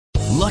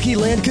Lucky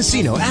Land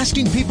Casino,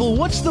 asking people,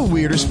 what's the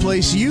weirdest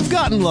place you've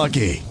gotten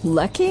lucky?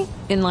 Lucky?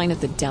 In line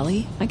at the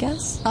deli, I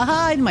guess?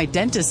 Aha, in my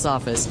dentist's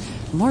office.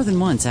 More than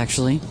once,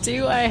 actually.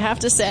 Do I have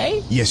to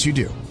say? Yes, you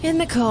do. In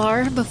the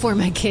car before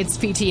my kids'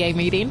 PTA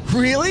meeting.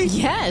 Really?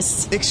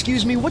 Yes.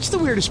 Excuse me, what's the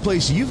weirdest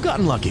place you've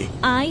gotten lucky?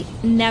 I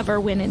never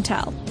win and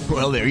tell.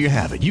 Well, there you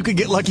have it. You can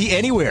get lucky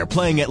anywhere,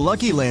 playing at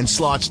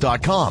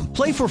LuckyLandSlots.com.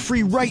 Play for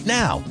free right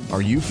now.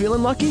 Are you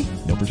feeling lucky?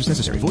 No purchase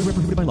necessary. Void where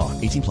prohibited by law.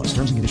 18 plus.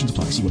 Terms and conditions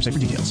apply. See website for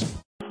details.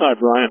 Hi,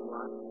 Brian.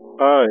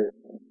 Hi.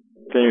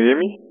 Can you hear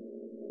me?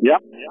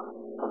 Yep.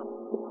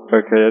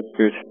 Okay, that's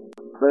good.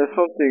 There's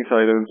some things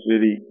I don't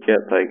really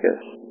get, I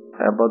guess.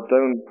 But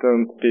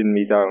don't pin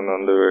me down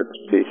on the words,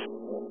 please.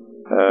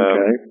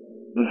 Okay.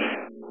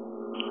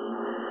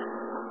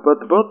 But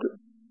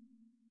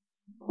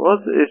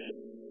what is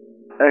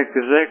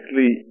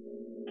exactly,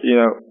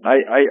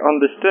 I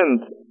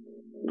understand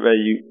where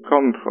you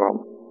come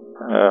from,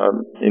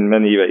 in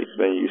many ways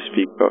when you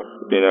speak of,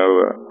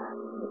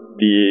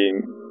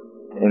 being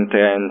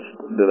entranced,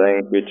 the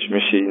language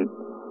machine,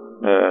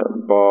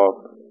 Bob,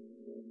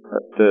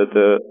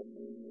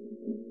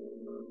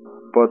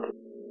 but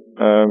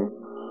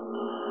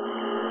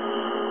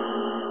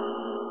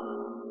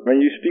when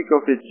you speak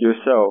of it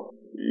yourself,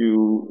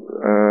 you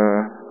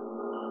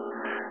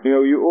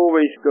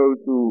always go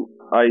to,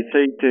 I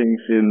say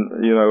things in,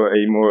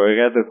 a more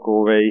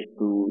radical way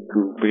to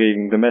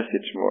bring the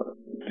message more.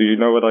 Do you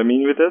know what I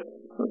mean with it?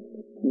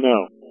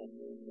 No.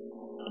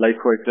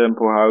 Like, for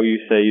example, how you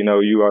say,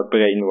 you are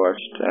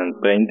brainwashed and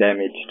brain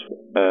damaged.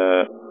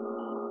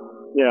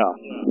 Yeah.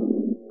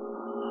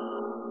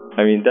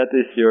 I mean, that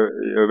is your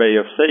way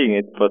of saying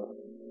it, but...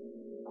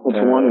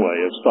 That's one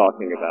way of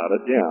talking about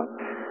it, yeah.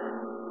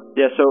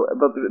 Yeah,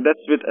 but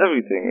that's with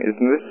everything,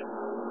 isn't it?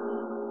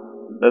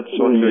 That's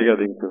what you're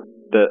getting to.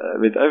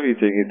 With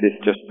everything, it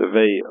is just a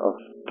way of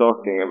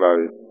talking about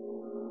it.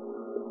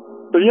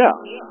 But yeah.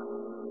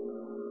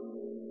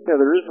 Yeah,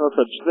 there is no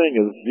such thing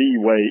as the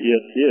way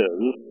it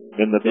is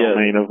in the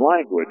domain of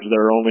language.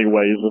 There are only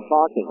ways of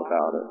talking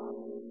about it.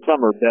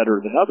 Some are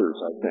better than others,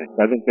 I think.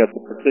 I think that's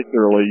a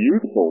particularly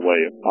useful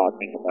way of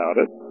talking about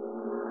it.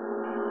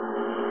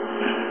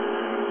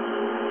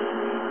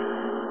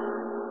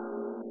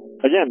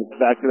 Again, it's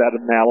back to that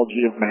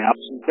analogy of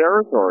maps and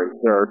territories.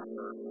 There are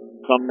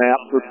some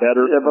maps are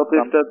better. Yeah, but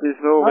if that is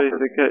always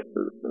the case,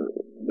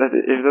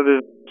 if that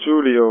is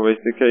truly always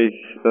the case,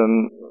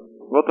 then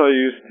what are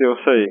you still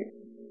saying?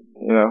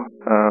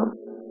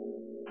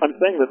 I'm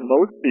saying that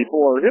most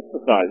people are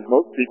hypnotized.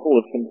 Most people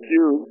have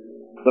confused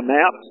the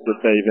maps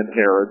that they've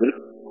inherited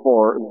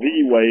for the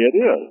way it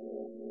is.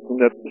 And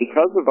that's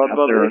because of that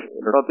their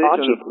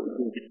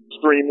consciousness is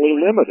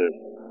extremely limited.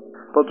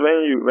 But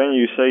when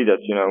you say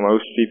that,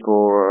 most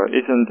people,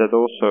 isn't that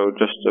also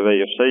just a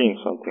way of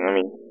saying something?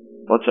 I mean,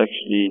 what's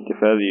actually the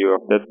value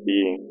of that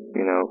being,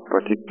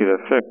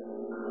 particular fact?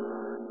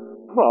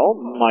 Well,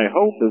 my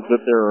hope is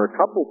that there are a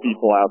couple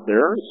people out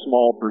there, a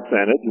small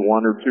percentage, 1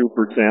 or 2%,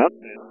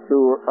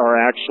 who are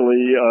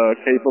actually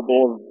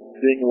capable of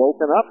being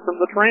woken up from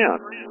the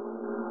trance.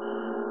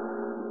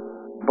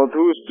 But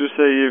who's to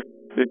say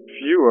if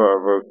you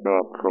are woken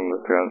up from the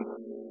trance?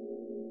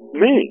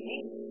 Me.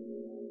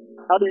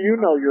 How do you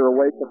know you're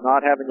awake and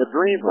not having a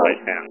dream right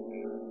now?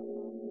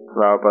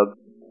 Well, but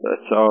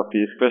that's an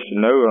obvious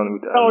question. No one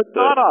would answer. No, it's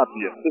not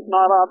obvious. It's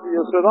not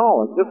obvious at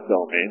all in this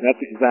domain.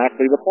 That's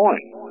exactly the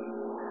point.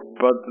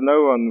 But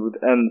no one would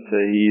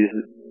answer he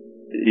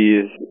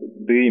is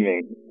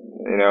dreaming.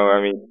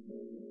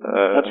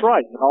 That's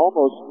right. And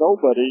almost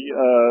nobody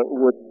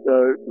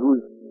who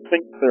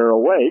thinks they're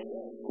awake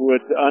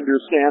would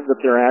understand that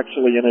they're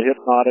actually in a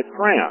hypnotic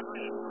trance.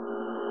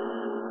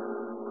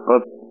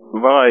 But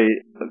why?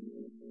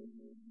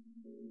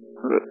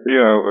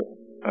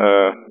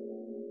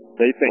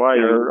 They think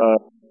they're.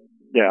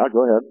 Yeah,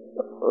 go ahead.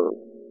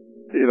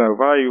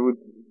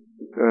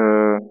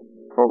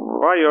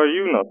 Why are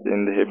you not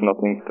in the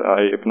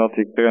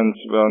hypnotic trance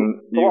when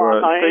you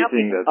are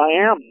stating that? I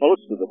am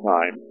most of the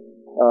time.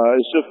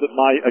 It's just that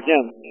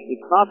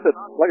it's not that,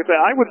 like I say,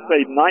 I would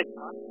say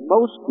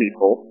most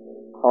people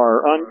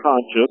are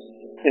unconscious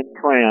in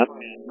trance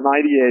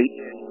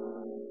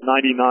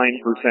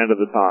 99% of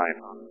the time.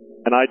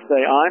 And I'd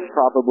say I'm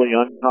probably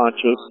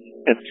unconscious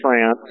in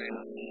trance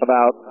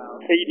about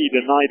 80 to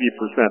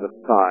 90% of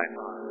the time.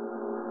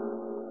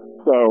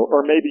 So,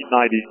 or maybe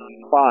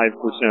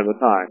 95% of the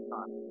time.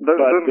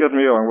 Don't get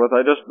me wrong, but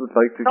I just would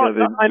like to get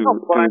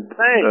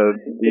into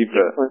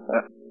deeper.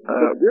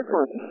 The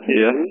difference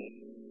is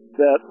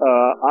that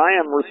I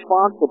am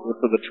responsible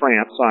for the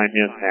trance I'm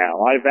in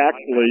now. I've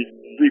actually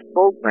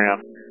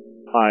reprogrammed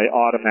my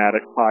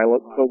automatic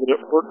pilot so that it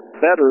works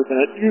better than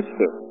it used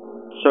to.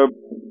 So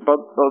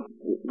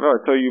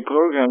you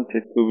programmed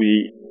it to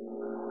be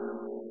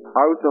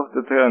out of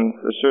the trance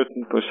a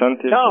certain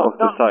percentage of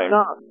the time?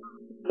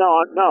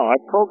 No. I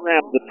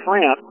programmed the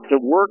trance to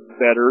work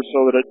better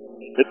so that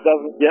it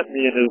doesn't get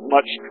me in as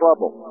much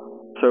trouble.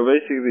 So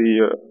basically,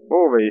 you're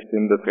always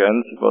in the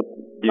trance, but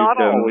you not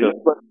can always,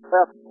 just... but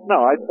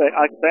no, I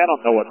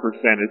don't know what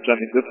percentage. I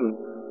mean, this is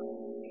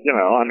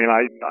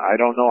I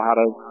don't know how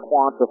to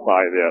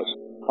quantify this.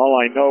 All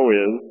I know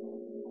is,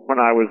 when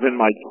I was in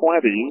my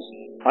 20s,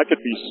 I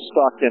could be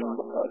stuck in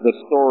the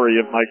story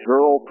of my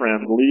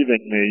girlfriend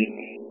leaving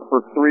me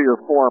for 3 or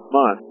 4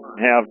 months and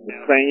have the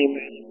same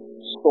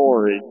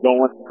story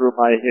going through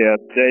my head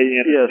day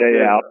in and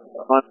day out,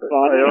 month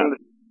on end.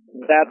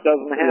 That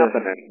doesn't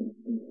happen anymore.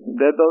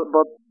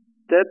 But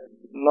that's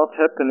not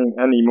happening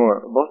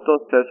anymore. What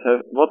does that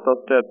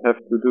have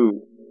to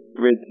do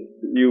with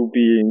you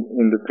being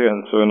in the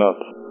trance or not?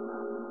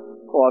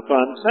 Well, that's what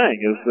I'm saying,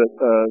 is that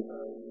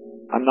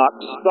I'm not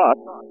stuck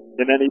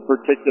in any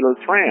particular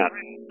trance.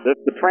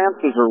 If the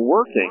trances are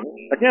working,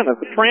 again, if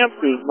the trance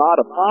is not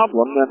a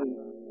problem, then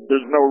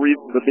there's no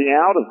reason to be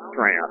out of the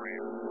trance.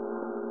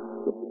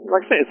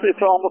 Like I say,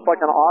 it's almost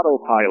like an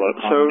autopilot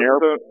on an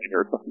airplane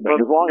or something.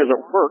 As long as it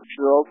works,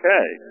 you're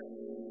okay.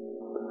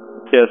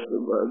 Yes,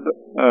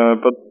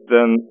 but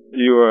then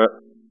you are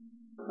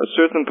a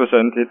certain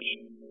percentage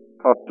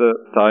of the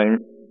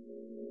time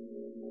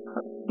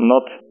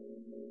not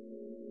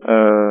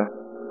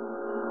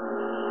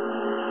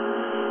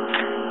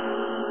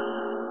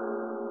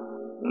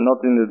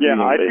in the dream.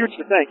 I see what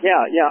you're saying.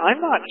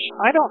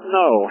 I don't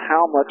know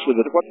how much of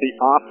what the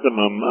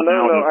optimum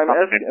amount of I'm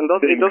asking, and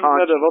it doesn't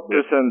matter what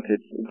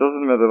percentage. It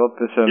doesn't matter what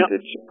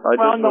percentage. Yeah. I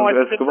just want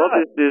to ask, what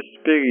is this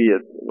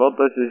period? What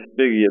is this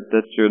period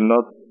that you're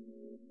not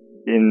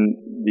in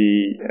the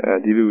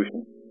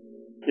delusion?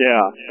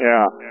 Yeah.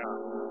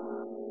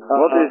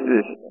 What is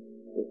this?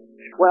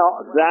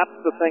 Well, that's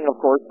the thing,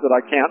 of course, that I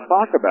can't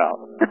talk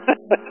about.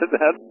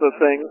 That's the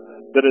thing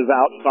that is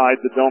outside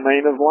the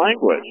domain of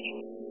language.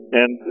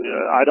 And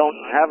I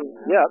haven't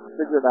yet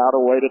figured out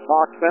a way to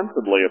talk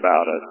sensibly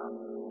about it.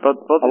 But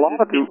a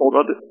lot of people,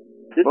 if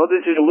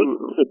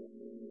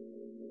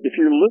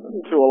you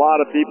listen to a lot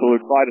of people who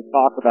try to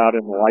talk about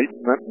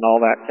enlightenment and all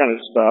that kind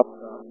of stuff,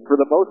 for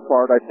the most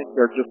part, I think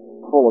they're just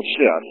full of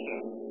shit.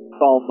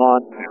 It's all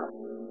nonsense.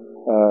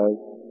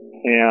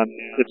 And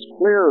it's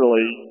clear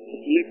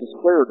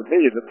to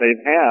me that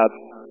they've had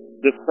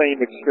the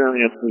same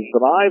experiences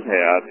that I've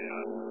had,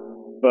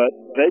 but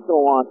they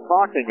go on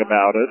talking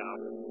about it,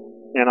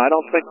 and I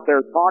don't think their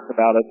talk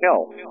about it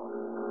helps.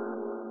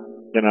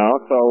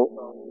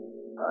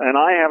 And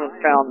I haven't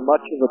found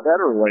much of a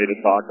better way to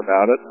talk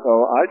about it,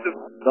 so I just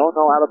don't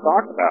know how to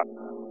talk about it.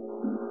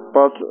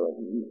 But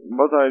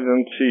what I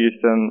don't see is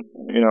then,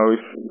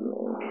 if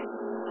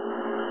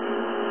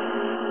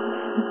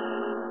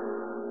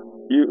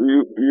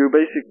you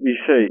basically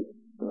say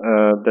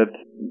that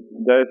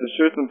there is a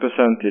certain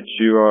percentage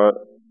you are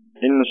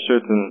in a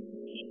certain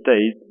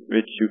state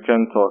which you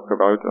can talk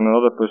about, and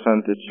another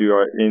percentage you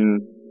are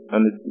in,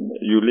 and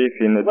you live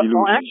in a delusion.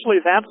 Well,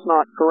 actually, that's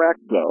not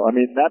correct, though.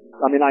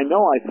 I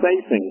know I say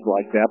things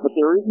like that, but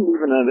there isn't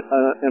even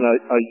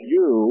a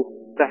you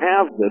to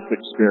have this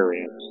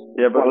experience.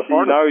 Yeah, but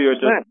now you're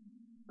just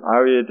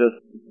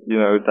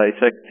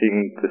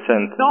dissecting the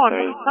sentence. No,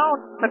 I'm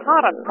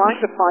not. I'm trying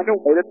to find a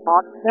way to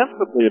talk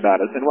sensibly about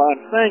it. And what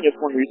I'm saying is,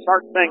 when we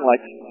start saying,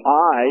 like,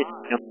 I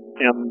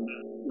am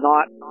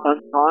not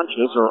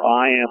unconscious, or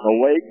I am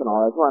awake, and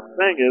all that, what I'm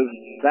saying is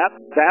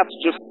that's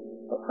just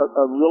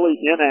a really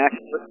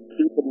inaccurate,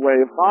 stupid way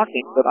of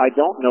talking, that I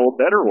don't know a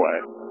better way.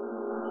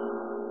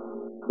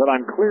 But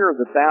I'm clear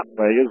that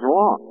way is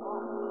wrong.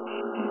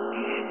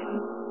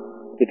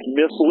 It's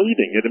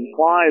misleading. It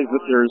implies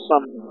that there's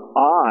some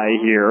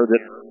I here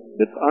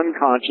that's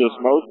unconscious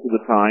most of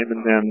the time,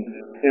 and then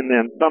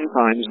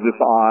sometimes this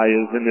I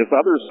is in this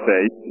other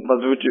state.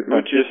 But would you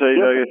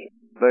say there is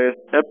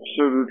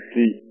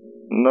absolutely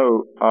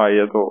no I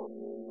at all?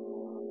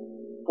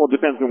 Well, it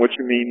depends on what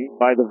you mean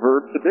by the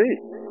verb to be.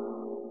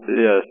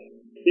 Yes.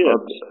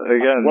 But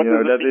again,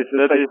 that is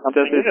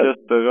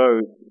just the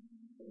road.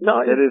 No,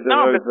 that is the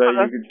road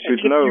where you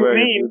should know where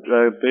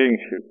it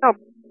brings you. No,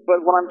 but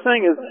what I'm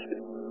saying is,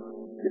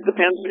 it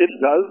depends. It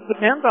does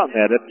depend on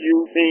that. If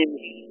you mean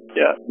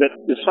that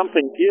if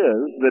something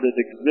that it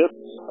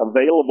exists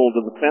available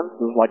to the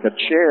senses, like a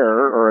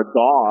chair or a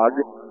dog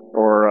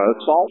or a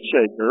salt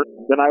shaker,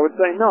 then I would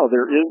say no.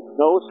 There is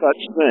no such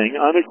thing.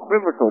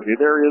 Unequivocally,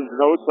 there is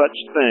no such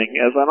thing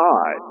as an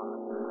I.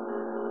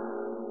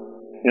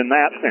 In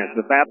that sense,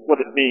 if that's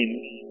what it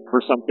means for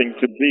something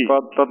to be.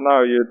 But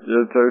now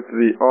you're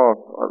totally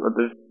off.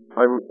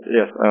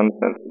 Yes, I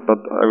understand.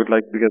 But I would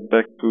like to get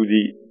back to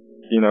the,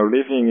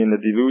 living in the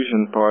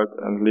delusion part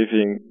and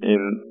living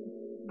in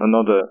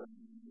another.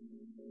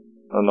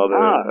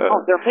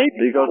 There may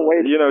be because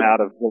ways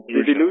out of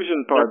the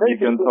delusion part you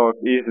can talk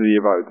easily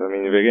about. I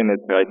mean, we're in it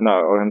right now,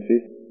 aren't we?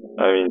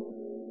 I mean,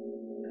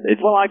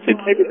 I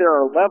think maybe there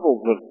are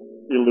levels of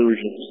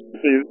illusions.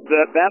 See,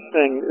 that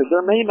thing,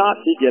 there may not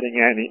be getting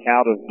any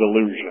out of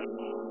delusion.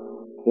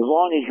 As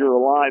long as you're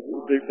alive,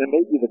 it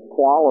may be the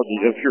quality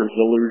of your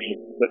delusion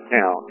that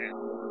counts,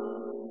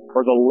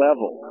 or the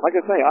level. Like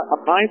I say,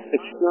 my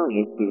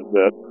experience is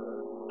that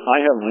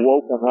I have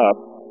woken up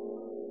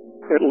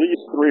at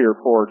least 3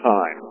 or 4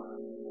 times.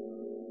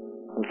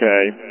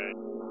 Okay?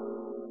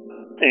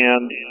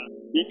 And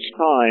each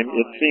time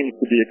it seems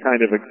to be a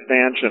kind of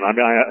expansion. I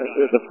mean,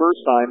 the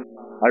first time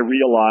I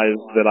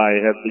realized that I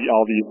had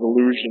all these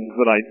illusions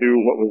that I knew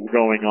what was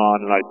going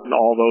on, and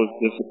all those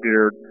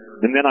disappeared.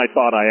 And then I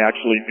thought I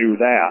actually knew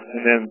that.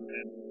 And then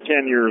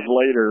 10 years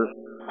later,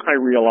 I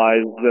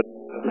realized that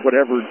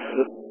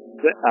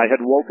that I had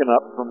woken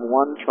up from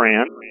one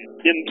trance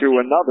into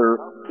another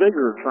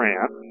bigger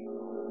trance,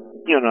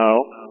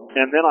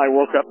 and then I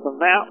woke up from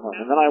that one,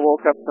 and then I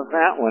woke up from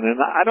that one, and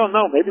I don't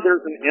know, maybe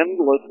there's an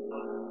endless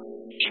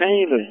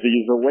chain of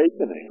these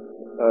awakenings.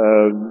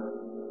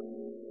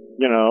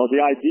 The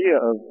idea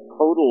of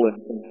total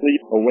and complete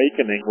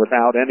awakening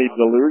without any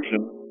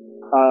delusion,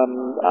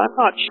 I'm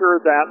not sure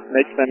that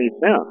makes any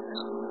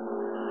sense.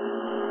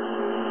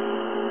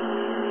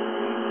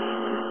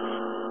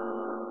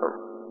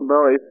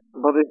 Well,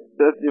 but it's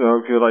that,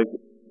 if you're like,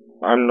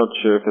 I'm not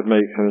sure if it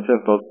makes any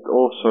sense, but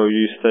also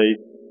you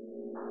state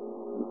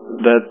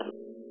that,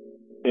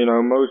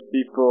 most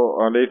people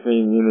are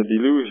living in a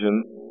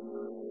delusion,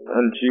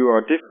 and you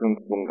are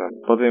different from them.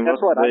 But in That's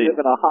what right. way? I live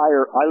in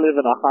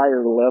a higher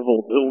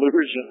level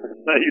delusion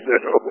than they do.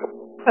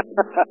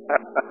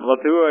 But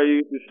who are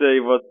you to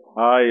say what's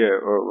higher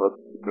or what's?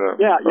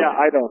 Yeah,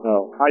 I don't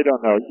know.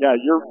 Yeah,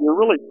 you're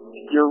really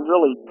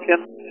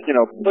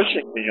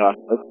pushing me on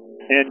this,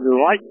 and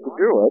you're right to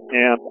do it.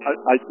 And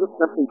I just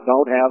simply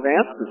don't have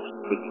answers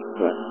to these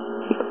things.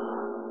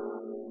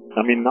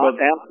 I mean, not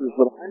answers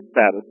that I'm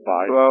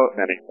satisfied with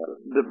anyway.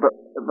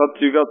 But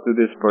you got to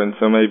this point,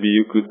 so maybe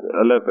you could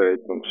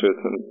elaborate on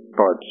certain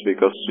parts,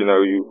 because,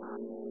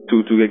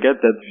 to get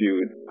that view,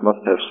 it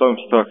must have some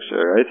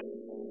structure, right?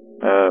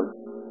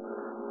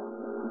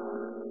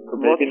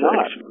 Maybe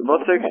not.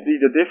 What's actually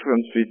the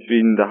difference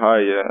between the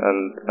higher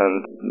and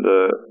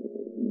the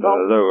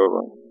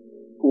lower one?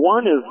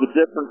 One is the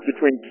difference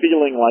between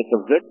feeling like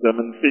a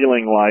victim and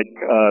feeling like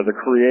the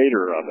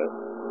creator of it.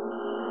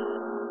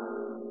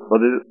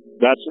 What is it?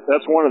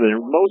 That's one of the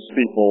most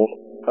people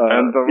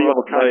and the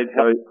feel kind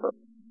of.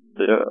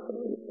 Yeah.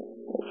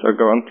 So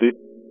go on, please.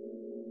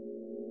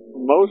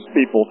 Most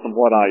people, from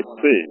what I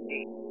see,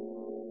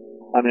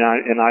 I mean,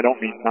 I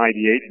don't mean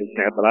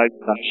 98%, but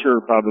I'm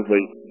sure probably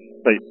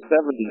say 70%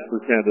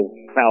 of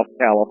South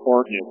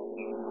California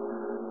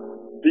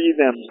see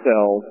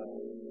themselves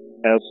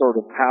as sort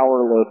of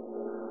powerless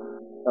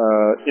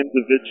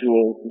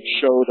individuals who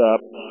showed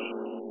up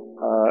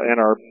and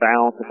are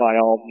bound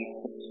by all these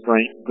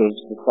constraints of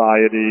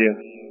society,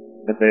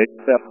 and they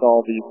accept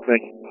all these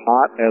things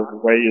not as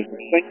ways of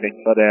thinking,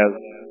 but as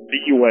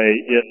the way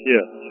it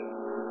is.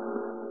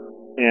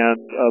 And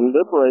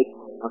liberating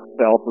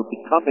oneself, or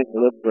becoming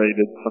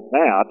liberated from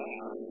that,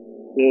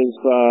 is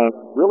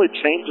really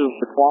changes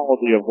the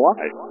quality of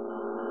life.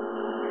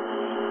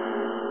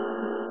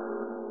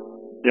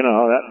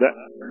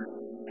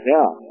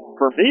 Yeah.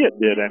 For me it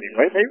did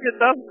anyway. Maybe it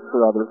doesn't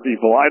for other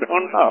people. I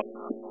don't know.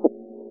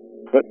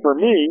 But for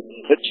me,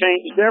 it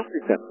changed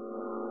everything.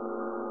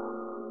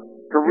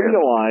 To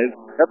realize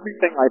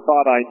everything I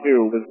thought I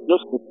knew was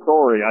just a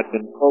story I'd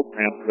been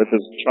programmed with as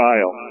a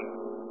child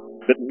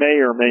that may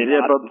or may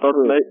not be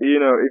true.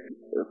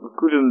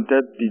 Couldn't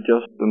that be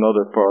just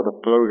another part of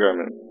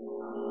programming?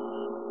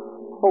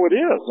 Oh, it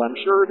is. I'm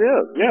sure it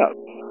is, yes.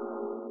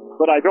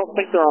 But I don't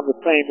think they're on the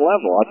same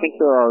level. I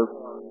think there are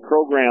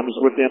programs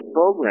within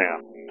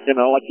programs.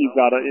 Like you've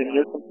got in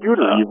your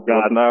computer, you've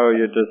got now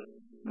you're just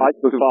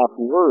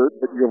Microsoft Word,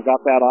 but you've got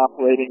that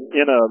operating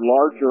in a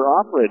larger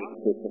operating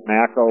system,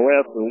 Mac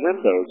OS or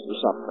Windows or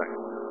something.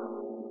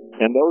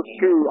 And those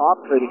two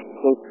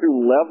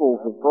levels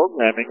of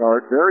programming are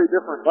at very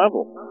different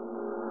levels.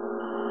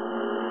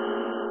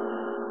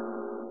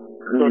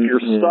 So if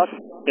you're stuck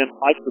in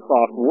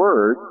Microsoft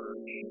Word,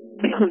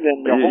 then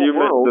the whole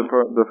world is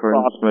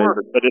Microsoft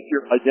Word. But if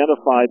you're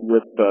identified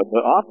with the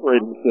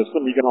operating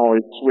system, you can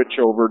always switch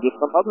over to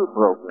some other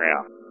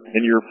program,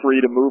 and you're free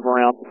to move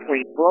around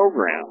between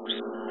programs.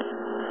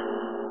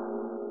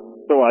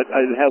 So it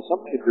has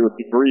something to do with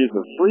degrees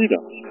of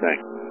freedom, I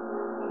think.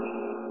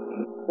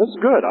 That's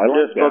good. I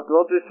like that. But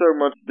what is so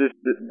much this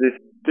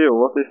still?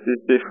 What is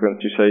this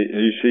difference?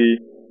 You see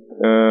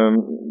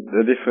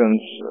the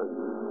difference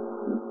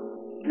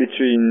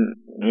between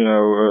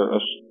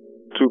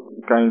two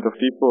kinds of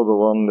people. The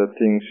one that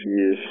thinks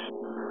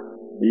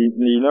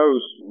he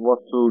knows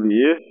what truly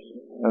is,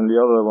 and the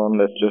other one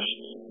that just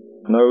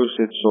knows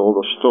it's all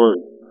a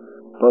story.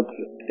 But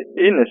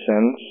in a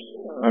sense,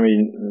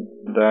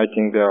 I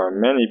think there are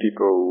many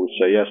people who would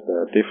say yes, they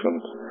are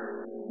different.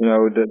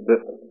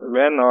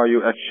 When are you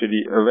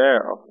actually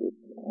aware of it?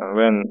 And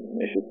when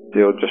is it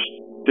still just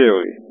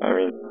theory?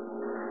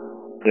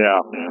 Yeah.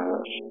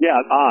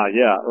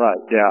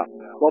 Right.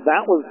 Well,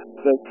 that was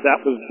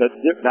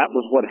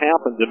what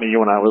happened to me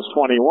when I was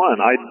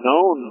 21. I'd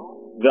known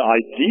the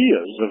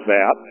ideas of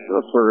that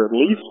for at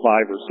least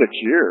 5 or 6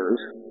 years.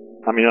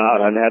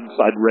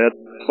 I'd read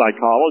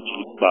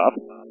psychology stuff.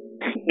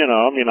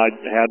 I'd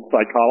had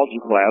psychology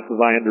classes.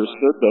 I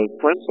understood those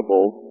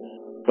principles,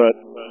 but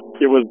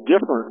it was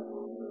different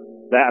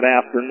that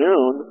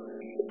afternoon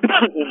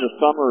in the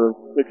summer of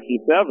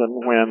 67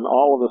 when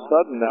all of a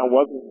sudden that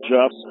wasn't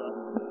just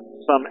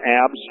some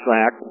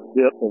abstract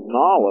bit of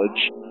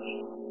knowledge.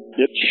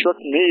 It shook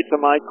me to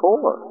my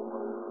core.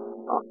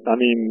 I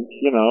mean,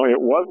 it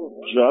wasn't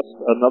just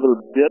another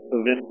bit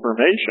of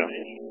information.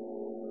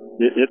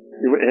 It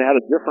had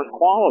a different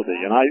quality,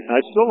 and I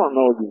still don't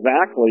know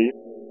exactly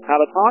how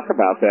to talk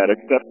about that,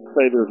 except to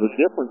say there's a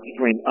difference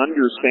between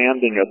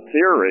understanding a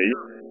theory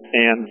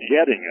and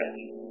getting it.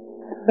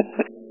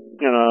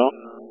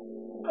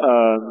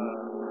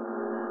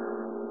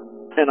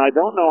 And I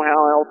don't know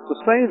how else to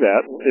say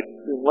that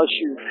unless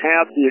you've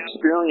had the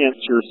experience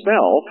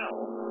yourself.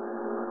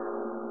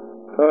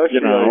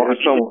 Actually,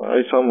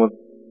 I somewhat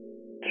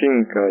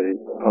think I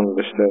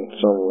understand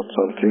somewhat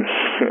something,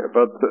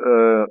 but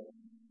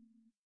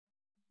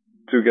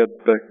to get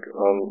back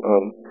on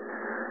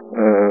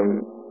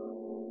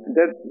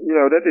that,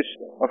 that is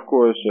of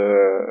course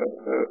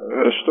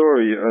a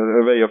story,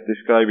 a way of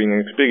describing an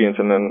experience,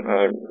 and then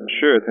I'm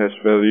sure it has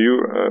value.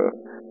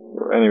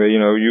 Anyway,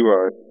 you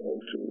are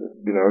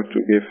to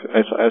give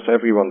as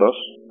everyone does.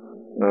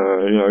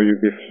 You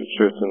give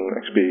certain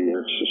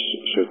experiences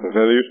certain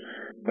values.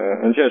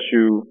 And yes,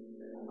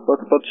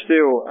 but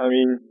still, I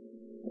mean,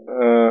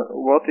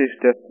 what is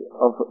that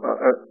of,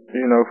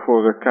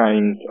 for a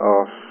kind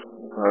of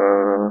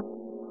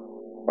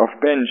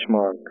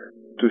benchmark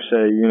to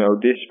say,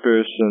 this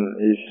person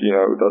is,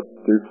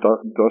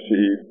 does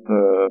he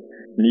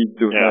need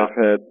to have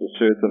had a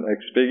certain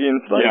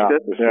experience like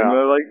that, or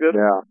similar like that?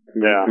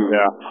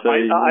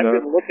 I've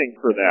been looking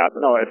for that.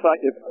 No, if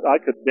I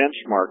could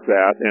benchmark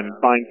that and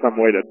find some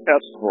way to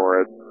test for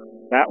it,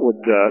 that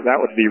would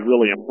be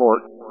really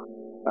important.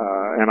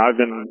 And I've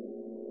been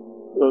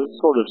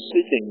sort of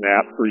seeking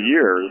that for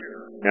years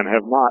and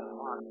have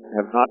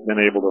not been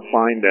able to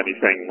find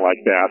anything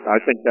like that. I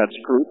think that's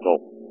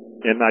crucial.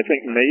 And I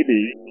think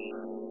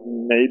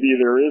maybe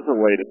there is a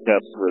way to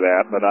test for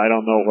that, but I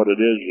don't know what it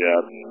is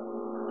yet.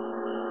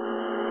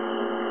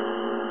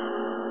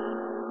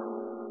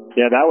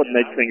 Yeah, that would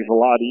make things a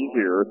lot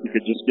easier if you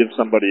could just give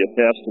somebody a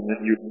test and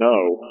then you'd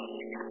know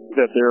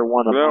that they're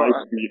one of my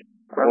species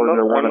or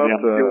they're one of them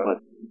human.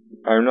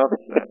 I'm not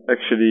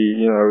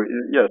actually,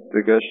 yes,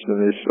 the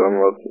question is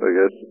somewhat, I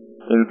guess,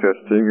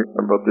 interesting,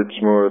 but it's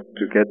more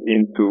to get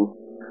into,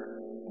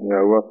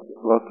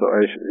 what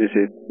is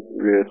it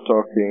we're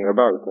talking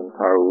about and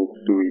how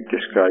do we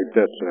describe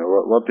that?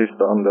 What is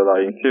the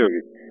underlying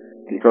theory?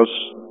 Because...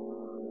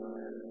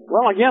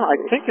 Well, again, I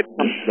think it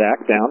comes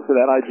back down to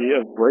that idea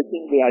of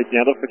breaking the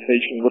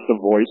identification with the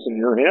voice in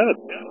your head.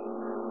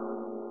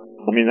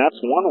 I mean, that's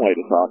one way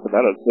to talk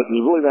about it. It's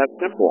really that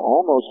simple.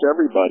 Almost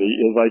everybody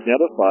is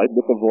identified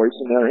with the voice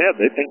in their head.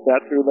 They think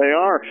that's who they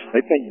are.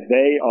 They think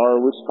they are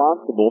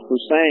responsible for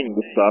saying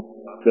the stuff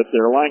that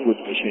their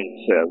language machine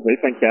says. They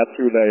think that's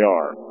who they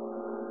are.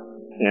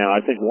 And I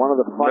think one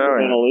of the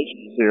fundamental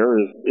issues here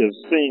is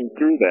seeing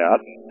through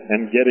that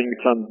and getting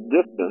some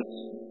distance.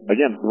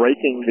 Again,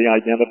 breaking the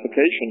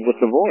identification with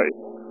the voice.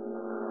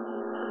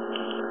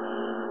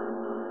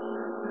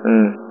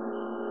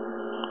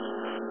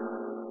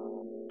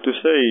 To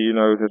say,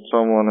 that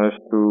someone has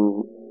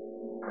to,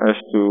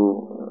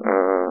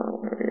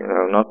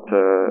 not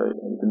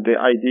the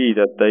idea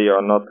that they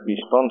are not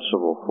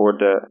responsible for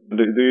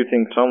do you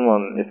think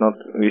someone is not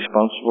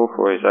responsible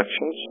for his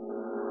actions?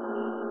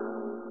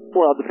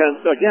 Well, it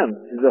depends. Again,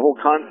 the whole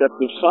concept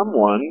of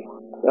someone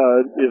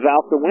is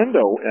out the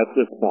window at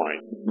this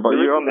point. But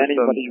there you isn't understand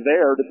anybody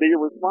there to be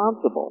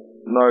responsible.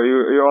 No,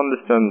 you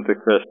understand the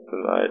question,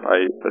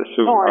 I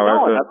assume. No, I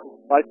know, and that's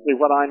precisely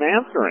what I'm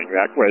answering.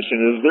 That question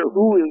is,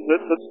 who is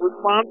it that's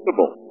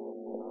responsible?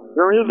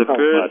 There is the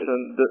nobody.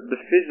 person,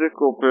 the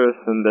physical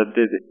person that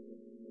did it.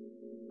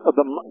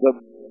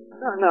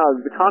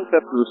 The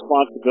concept of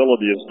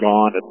responsibility is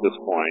gone at this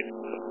point.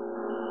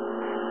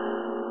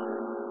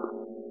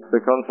 The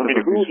concept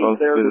of who is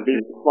there to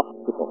be responsibility.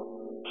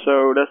 responsible?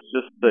 So let's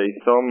just say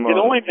someone... It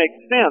only makes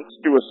sense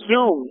to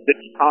assume that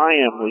I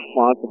am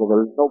responsible.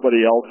 There's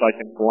nobody else I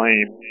can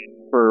blame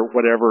for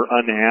whatever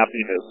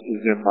unhappiness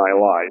is in my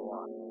life.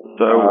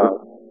 So,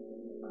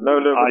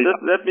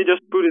 let me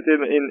just put it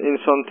in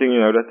something,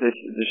 that is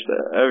just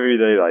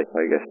everyday life,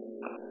 I guess.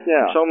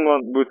 Yeah.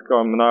 Someone would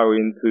come now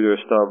into your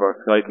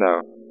Starbucks right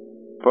now,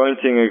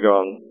 pointing a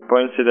gun,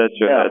 points it at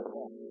your head,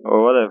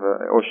 or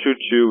whatever, or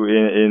shoots you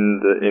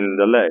in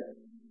the leg.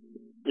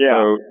 Yeah.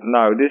 So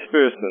now this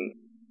person,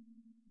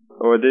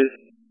 or this,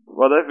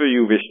 whatever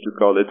you wish to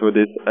call it, or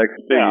this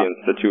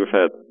experience that you've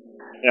had.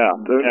 Yeah.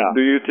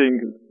 Do you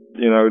think,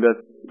 that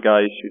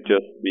guy should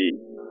just be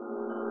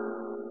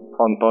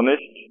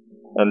unpunished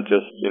and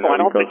just,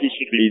 I don't think he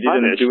should be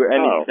punished. He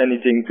didn't do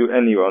anything to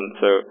anyone,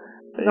 so...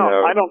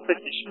 I don't think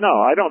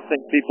I don't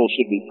think people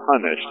should be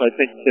punished. I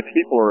think if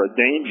people are a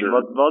danger,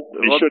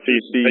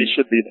 they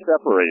should be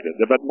separated,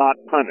 but not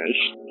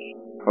punished.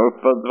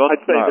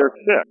 I'd say they're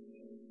sick.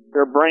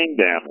 They're brain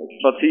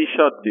damaged. But he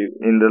shot you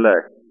in the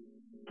leg.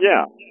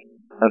 Yeah.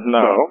 And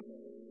now? So,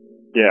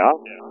 yeah.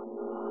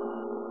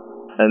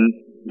 And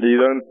you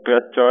don't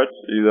press charge,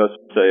 you just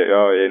say,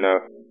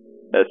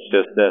 that's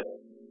just that.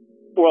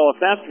 Well,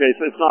 if that's the case,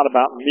 it's not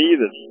about me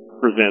that's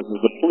presented.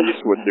 The police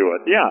would do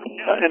it. Yeah.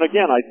 And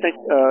again, I think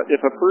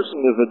if a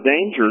person is a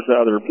danger to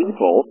other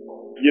people,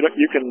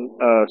 you can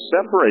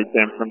separate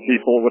them from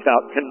people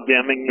without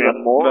condemning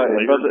them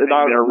morally. But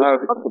now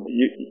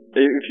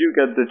if you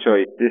get the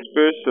choice, this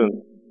person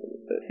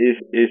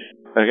is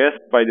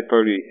arrested by the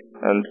police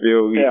and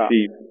will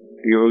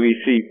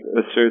receive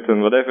a certain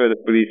whatever the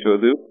police will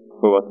do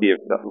for what he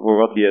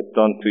has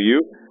done to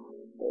you,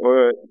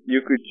 or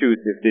you could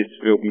choose if this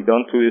will be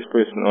done to this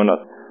person or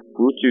not.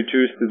 Would you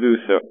choose to do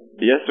so?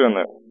 Yes or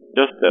no?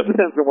 Just that. It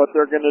depends on what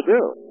they're going to do.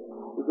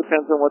 It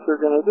depends on what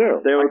they're going to do.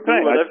 They will do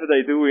whatever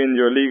they do in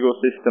your legal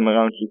system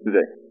around you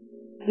today.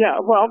 Yeah,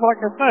 well, like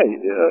I say,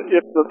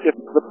 if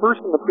the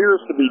person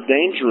appears to be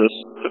dangerous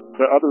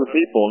to other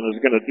people and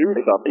is going to do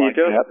stuff like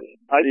that,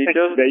 I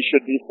think they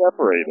should be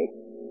separated.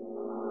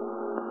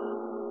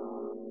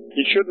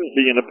 He shouldn't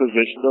be in a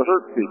position to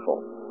hurt people.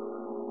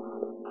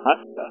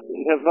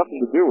 It has nothing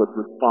to do with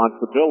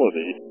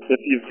responsibility. If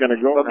he's going to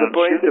go around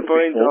shooting people,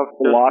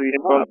 lock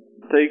him up.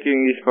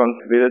 Taking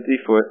responsibility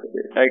for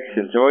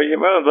actions.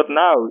 But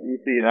now,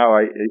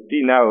 I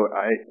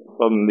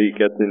suddenly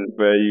get in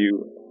where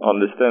you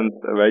understand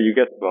where you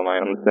get from. I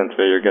understand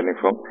where you're getting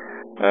from.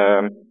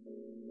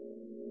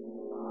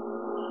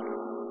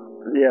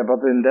 Yeah,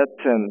 but in that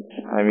sense,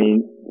 I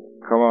mean,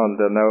 come on,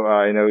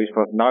 I know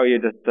now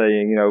you're just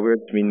saying,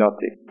 words mean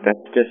nothing.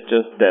 That's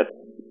just that.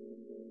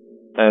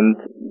 And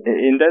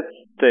in that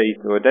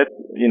state, or that,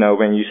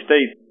 when you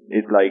state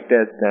it like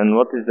that, then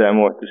what is there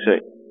more to say?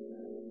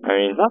 I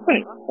mean,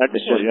 nothing.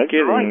 Actually,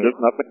 kidding. Right.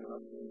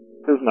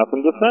 There's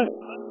nothing to say.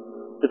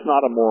 It's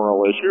not a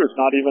moral issue. It's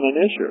not even an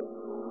issue.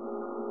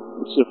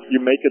 It's just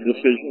you make a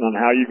decision on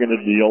how you're going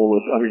to deal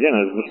with, again,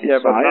 as a society.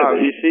 Yeah, but now,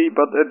 you see,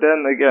 but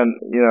then again,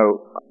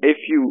 if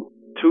you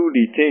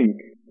truly think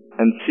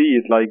and see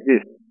it like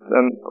this,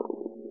 then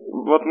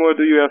what more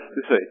do you have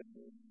to say?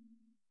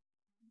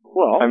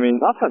 Well, I mean,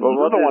 nothing.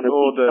 You're the one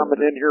who's coming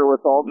in here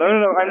with all No,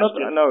 I'm not.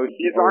 No,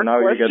 these aren't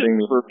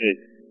questions for me.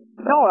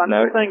 No, I'm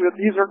just saying that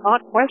these are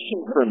not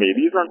questions for me.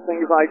 These aren't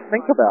things I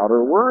think about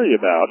or worry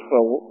about. So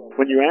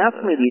when you ask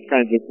me these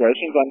kinds of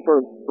questions, I'm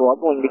sort of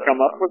struggling to come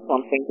up with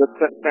something to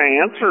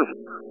answer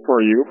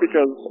for you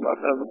because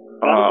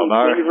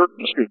these are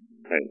issues.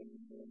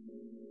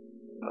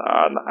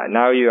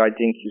 I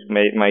think you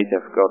might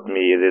have got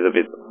me a little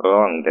bit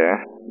wrong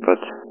there, but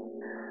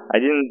I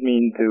didn't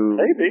mean to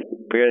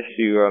press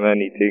you on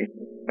anything.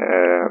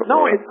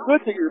 No, it's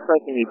good that you're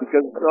pressing me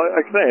because,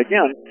 like I say,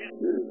 again,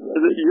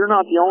 you're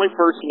not the only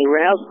person who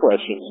has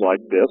questions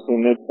like this,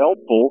 and it's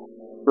helpful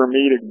for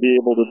me to be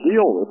able to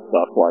deal with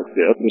stuff like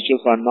this. It's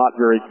just I'm not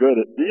very good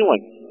at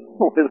dealing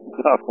with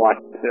stuff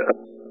like this.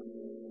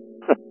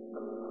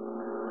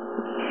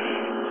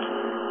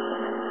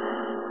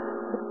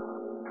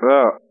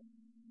 Well,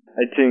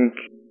 I think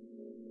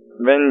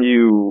when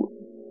you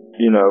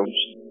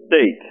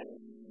state,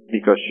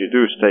 because you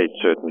do state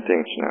certain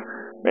things now,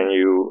 when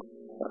you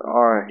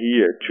are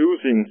here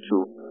choosing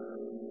to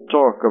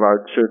talk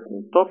about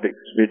certain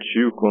topics which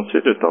you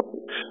consider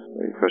topics,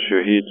 because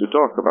you're here to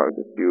talk about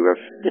it.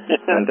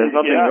 And there's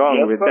nothing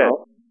wrong with that.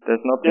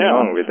 There's nothing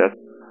wrong with that.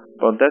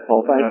 But that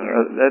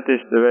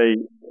is the way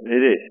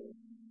it is,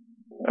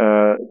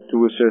 to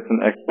a certain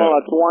extent. Well,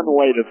 that's one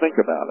way to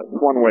think about it. It's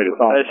one way to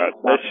talk about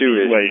it. As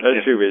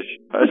you wish.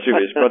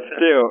 But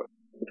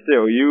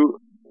still, you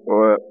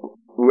or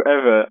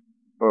whoever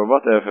or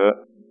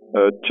whatever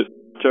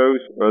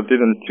chose or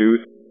didn't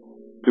choose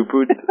to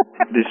put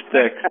this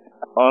text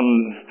on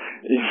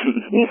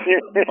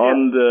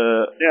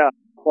the... Yeah,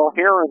 well,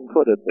 Heron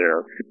put it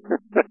there.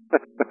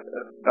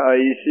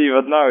 You see,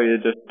 but now you're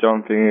just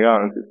jumping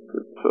around.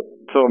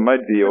 So it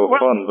might be all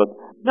fun, but...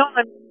 No,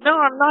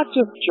 I'm not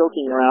just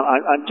joking around.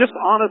 I'm just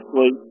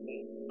honestly...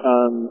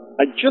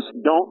 I just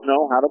don't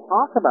know how to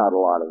talk about a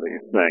lot of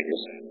these things.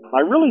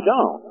 I really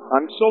don't.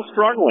 I'm still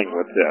struggling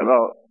with this.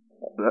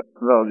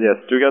 Well, yes,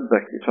 to get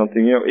back to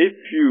something, if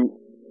you...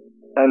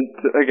 And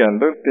again,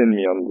 don't pin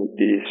me on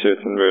these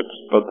certain words,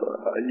 but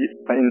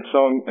in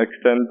some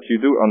extent you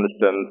do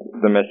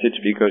understand the message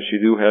because you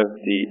do have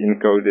the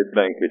encoded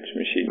language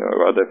machine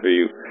or whatever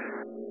you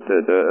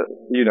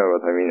know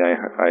what I mean,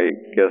 I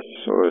guess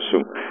or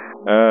assume.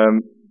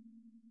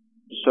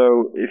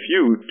 So if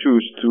you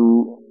choose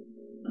to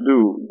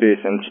do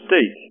this and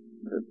state,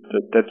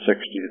 that's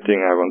actually the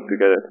thing I want to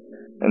get at,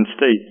 and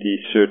state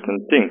these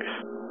certain things,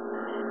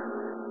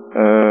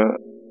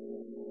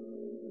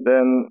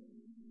 then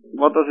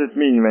what does it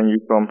mean when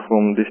you come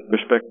from this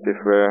perspective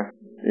where,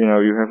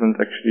 you haven't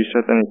actually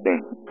said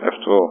anything,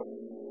 after all?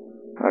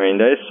 I mean,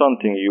 there is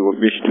something you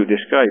wish to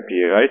describe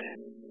here, right?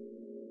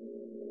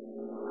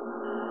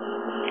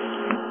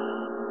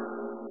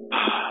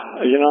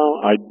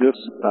 I guess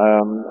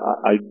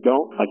I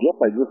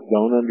just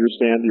don't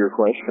understand your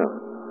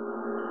question.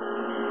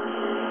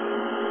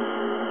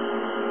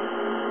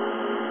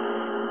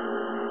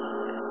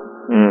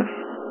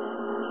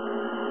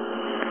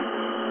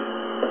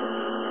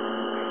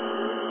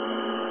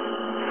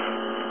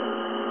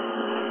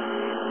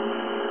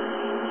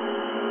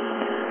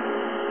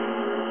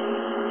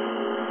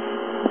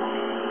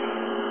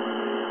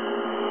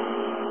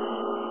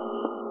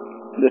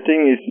 the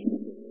thing is,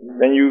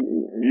 when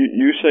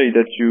you say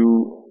that you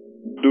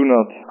do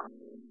not,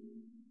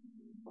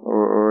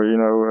 or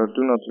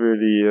do not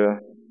really,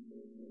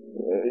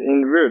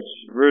 in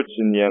words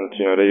in the end,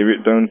 they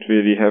don't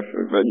really have,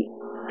 but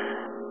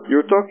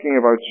you're talking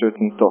about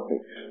certain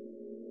topics,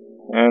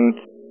 and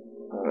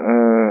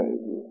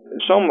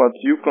somewhat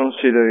you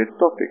consider it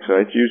topics,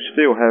 right? You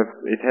still have,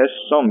 it has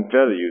some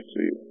value to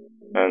you,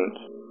 and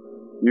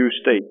you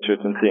state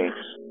certain things,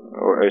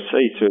 or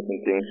say certain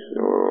things,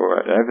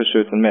 or have a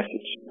certain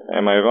message.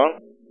 Am I wrong?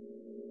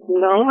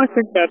 No, I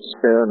think that's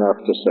fair enough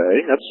to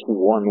say. That's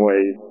one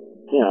way.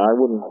 Yeah, I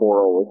wouldn't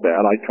quarrel with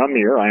that. I come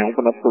here, I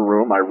open up the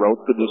room, I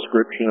wrote the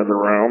description of the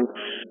room,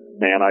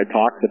 and I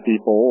talk to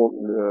people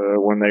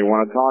when they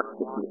want to talk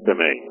to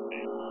me.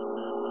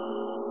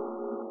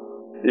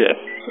 Yes.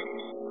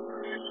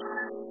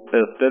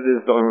 Yes, that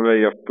is the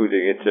way of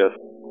putting it, just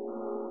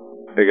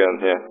again,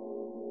 yeah.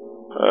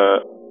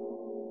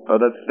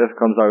 That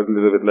comes out a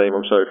little bit lame,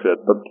 I'm sorry for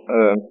that, but,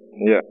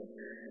 yeah.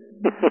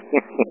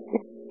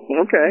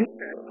 Okay.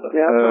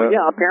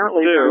 Yeah,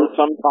 apparently there is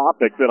some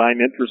topic that I'm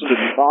interested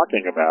in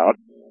talking about.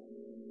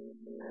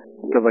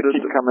 Because I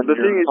keep coming the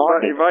thing is,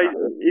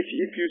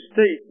 if you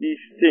state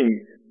these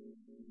things,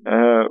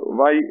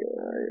 why,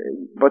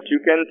 but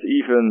you can't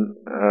even,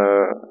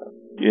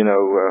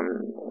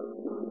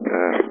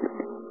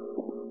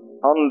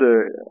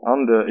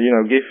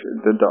 give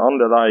the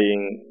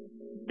underlying,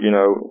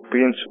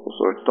 principles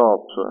or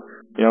thoughts,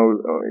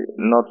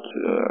 not,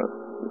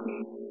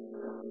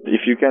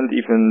 if you can't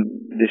even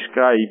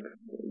describe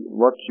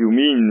what you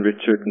mean with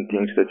certain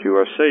things that you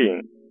are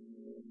saying,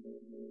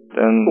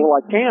 then... Well,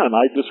 I can.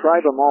 I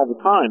describe them all the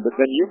time, but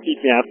then you keep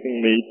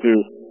asking me to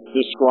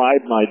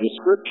describe my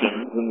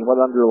descriptions and what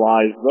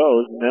underlies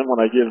those, and then when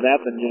I give that,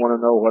 then you want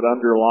to know what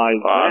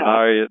underlies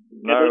that.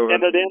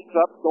 And it ends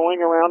up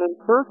going around in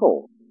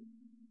circles.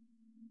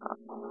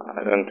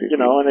 I don't think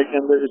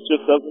and it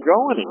just doesn't go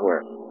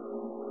anywhere.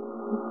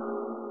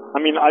 I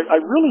mean, I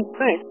really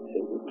think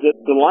that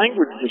the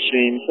language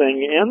machine thing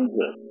ends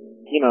it.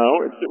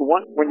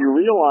 When you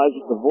realize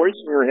that the voice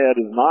in your head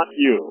is not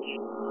you,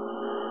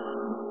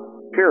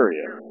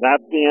 period.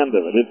 That's the end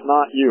of it. It's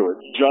not you.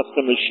 It's just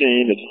a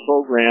machine. It's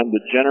programmed.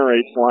 It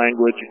generates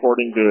language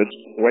according to its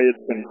way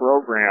it's been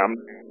programmed.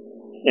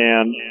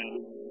 And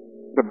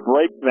to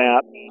break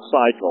that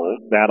cycle,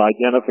 that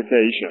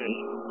identification,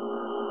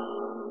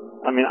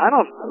 I mean,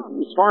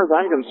 as far as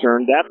I'm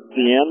concerned, that's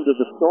the end of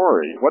the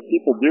story. What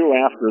people do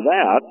after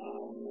that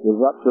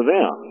is up to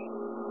them.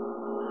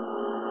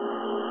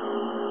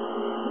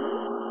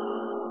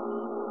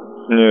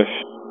 Yes.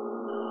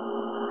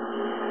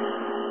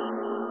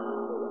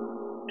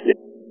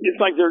 It's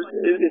like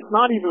it's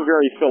not even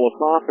very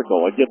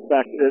philosophical. It gets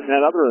back to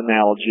that other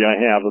analogy I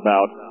have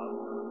about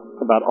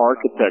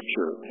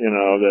architecture,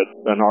 that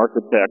an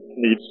architect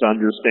needs to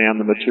understand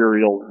the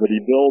materials that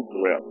he builds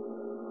with.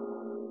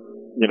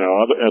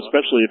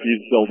 Especially if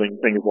he's building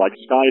things like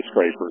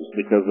skyscrapers,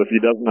 because if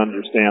he doesn't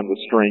understand the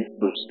strength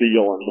of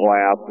steel and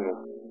glass and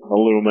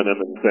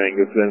aluminum and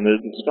things, then the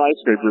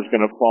skyscraper's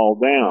going to fall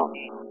down.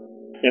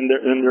 And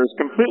there's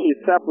completely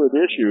separate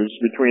issues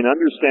between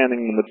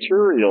understanding the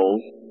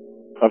materials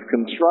of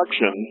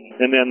construction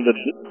and then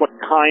what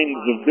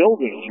kinds of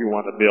buildings you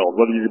want to build,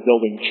 whether you're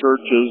building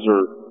churches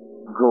or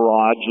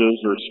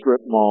garages or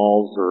strip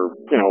malls or,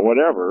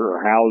 whatever,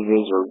 or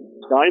houses or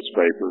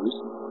skyscrapers.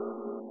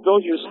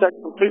 Those are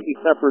completely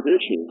separate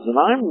issues. And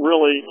I'm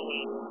really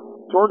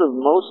sort of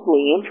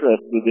mostly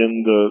interested in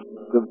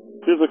the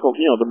physical,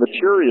 the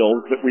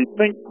materials that we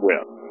think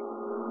with.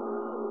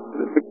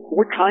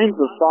 What kinds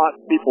of thoughts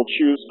people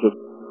choose to,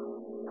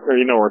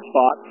 or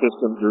thought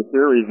systems or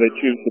theories they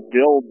choose to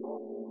build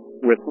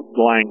with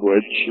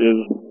language is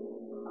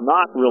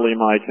not really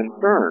my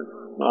concern.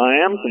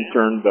 I am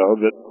concerned, though,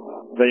 that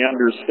they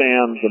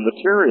understand the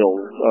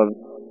materials of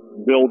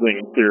building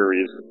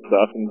theories and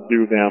stuff and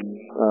do them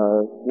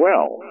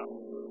well,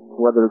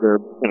 whether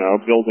they're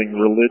building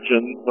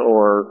religions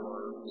or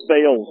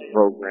sales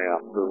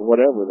programs or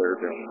whatever they're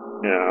doing.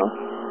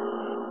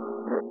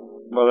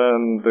 Well,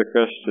 then the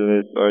question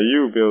is, are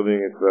you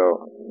building it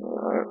well?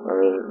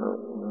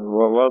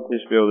 What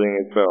is building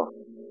it well?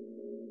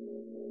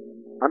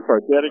 I'm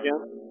sorry, say that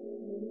again?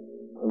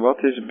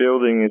 What is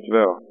building it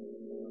well?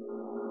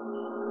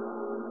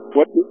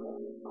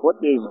 What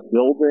is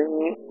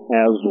building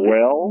as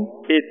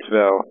well? It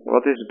well.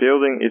 What is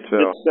building it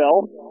well?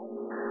 Itself?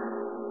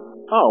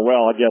 Oh,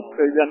 well, I guess.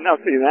 Now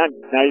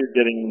you're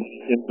getting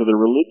into the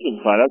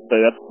religion side. I'd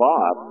say that's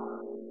Bob.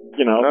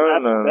 No.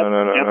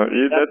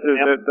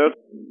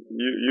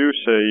 You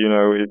say,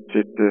 it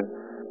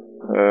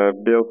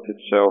built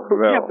itself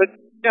well.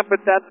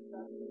 But that's...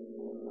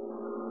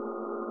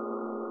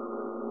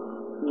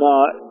 No,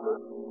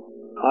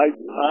 I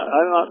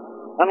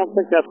don't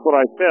think that's what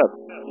I said.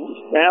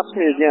 Ask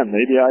me again.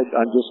 Maybe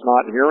I'm just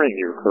not hearing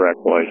you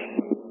correctly.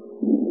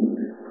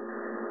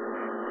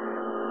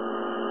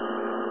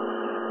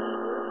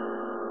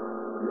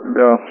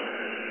 Yeah.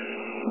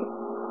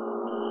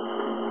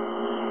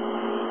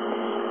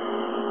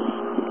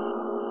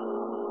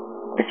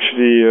 Actually,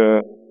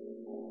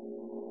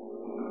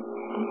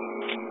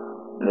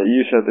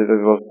 you said it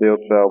was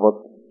built well, but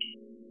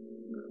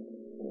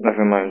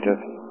never mind that.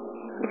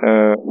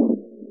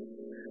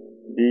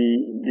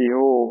 The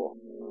whole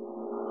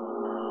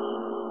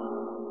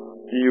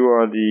you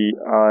are the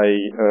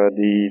I,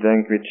 the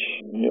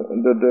language,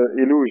 the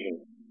illusion.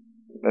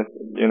 That,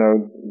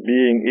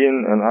 being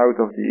in and out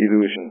of the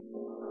illusion.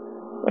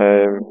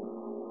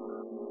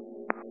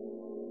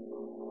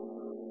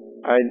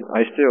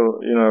 I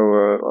still,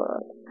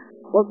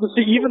 Well,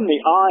 see, even the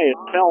I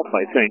itself,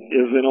 I think,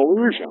 is an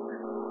illusion.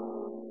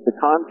 The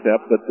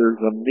concept that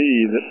there's a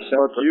me that's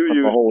separate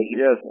from the whole.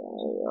 Yes,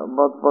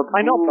 but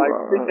I know.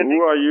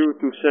 Who are you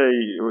to say,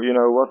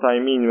 what I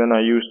mean when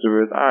I use the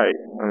word I?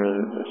 I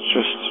mean,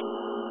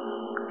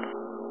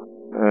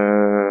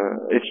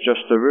 it's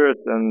just a word,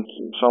 and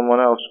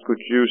someone else could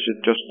use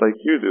it just like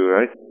you do,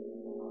 right?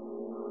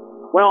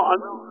 Well,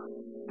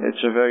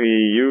 it's a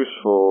very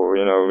useful,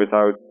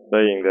 without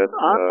saying that.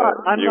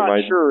 I'm not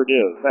sure it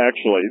is,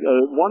 actually.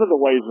 One of the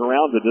ways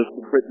around it is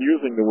to quit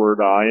using the word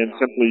I and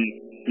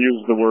simply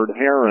use the word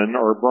Heron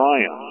or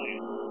Brian.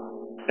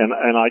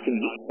 And I can,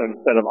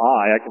 instead of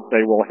I can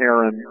say, well,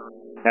 Heron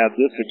had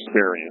this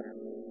experience.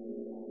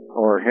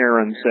 Or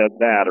Heron said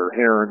that, or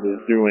Heron is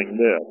doing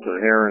this,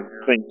 or Heron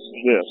thinks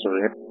this,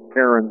 or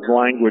Heron's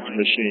language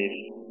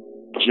machine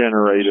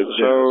generated this.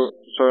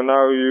 So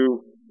now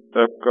you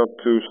have got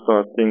to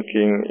start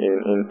thinking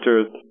in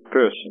third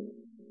person.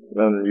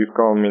 Then you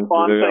come into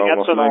the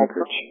realm of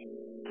language.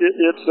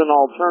 It's an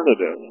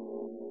alternative.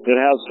 It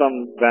has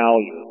some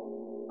value.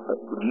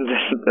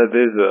 That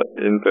is an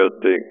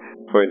interesting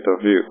point of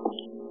view.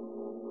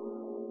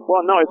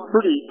 Well, no, it's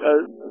pretty...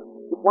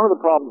 one of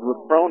the problems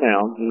with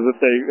pronouns is that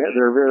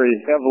they're very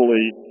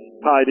heavily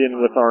tied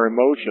in with our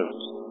emotions.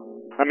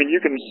 I mean,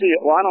 you can see it.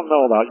 Well, I don't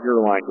know about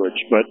your language,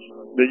 but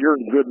that you're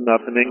good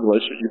enough in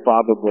English that you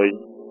probably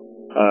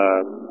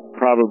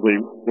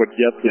would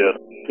get this.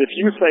 If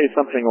you say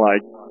something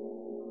like,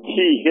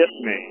 he hit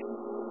me.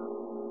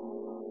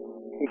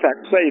 In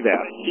fact, say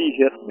that. He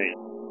hit me.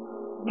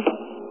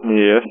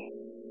 Yes.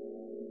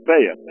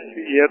 Say it.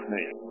 He hit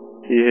me.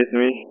 He hit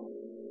me.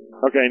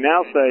 Okay,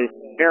 now say,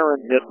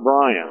 Heron hit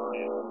Brian.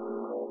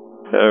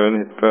 Heron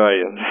hit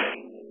Brian.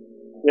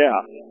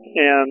 Yeah.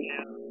 And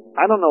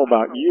I don't know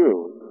about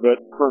you, but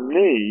for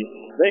me,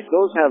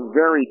 those have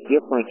very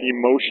different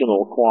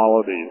emotional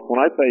qualities. When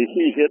I say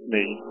he hit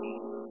me,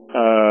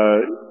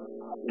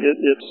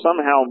 it's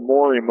somehow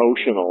more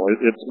emotional.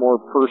 It's more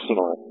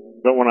personal.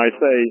 But when I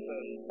say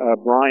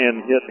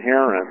Brian hit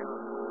Heron,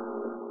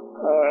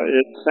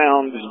 it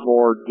sounds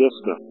more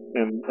distant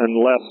and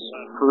less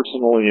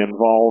personally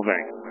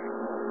involving.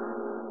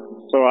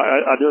 So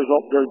there's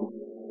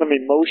some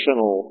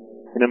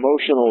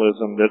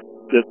emotionalism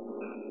that's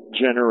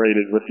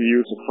generated with the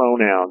use of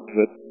pronouns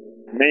that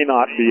may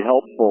not be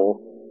helpful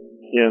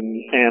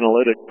in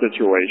analytic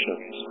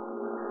situations.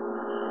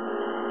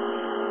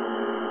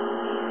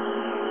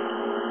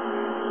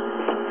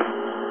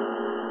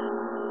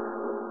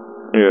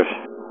 Yes.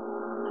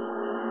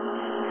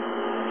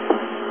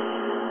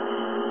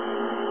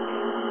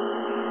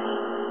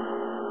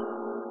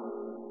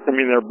 I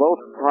mean, they're both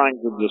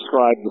trying to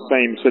describe the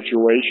same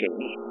situation,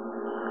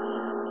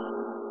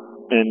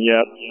 and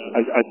yet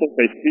I think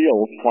they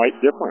feel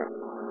quite different.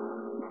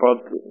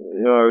 But,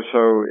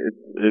 so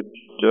it's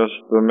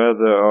just a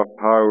matter of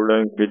how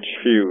language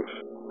feels.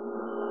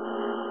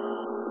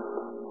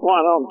 Well,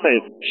 I don't say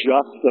it's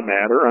just a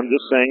matter. I'm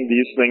just saying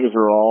these things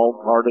are all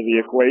part of the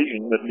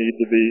equation that need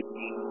to be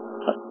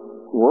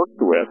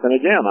worked with. And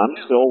again, I'm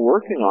still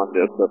working on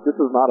this, but this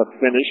is not a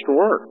finished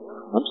work.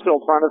 I'm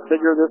still trying to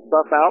figure this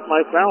stuff out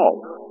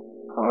myself.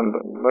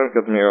 Don't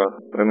get me wrong.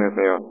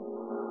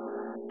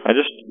 I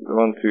just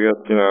want to get,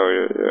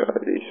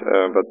 these,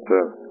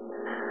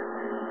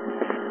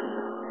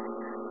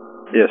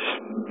 yes.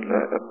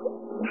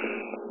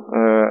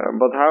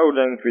 But how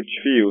language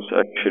feels,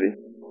 actually.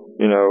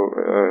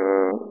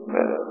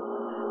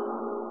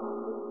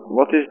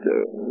 What is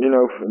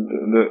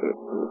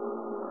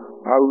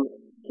how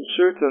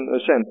certain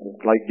a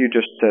sentence, like you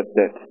just said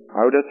that,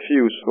 how that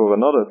feels for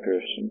another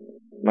person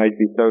might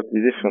be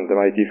totally different. There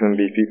might even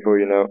be people,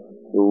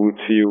 who would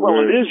feel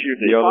it is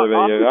unique. The other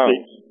way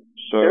around.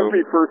 So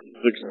every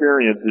person's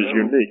experience is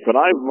unique. But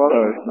I've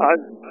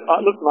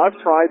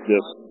tried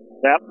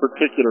that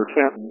particular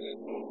sentence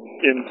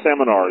in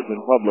seminars in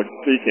public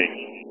speaking,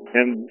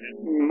 and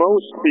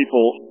most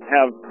people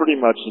have pretty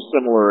much a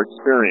similar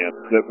experience.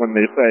 That when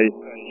they say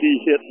 "he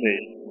hit me,"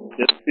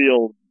 it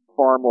feels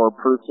far more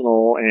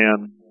personal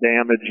and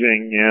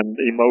damaging and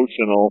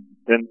emotional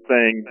than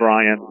saying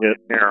Brian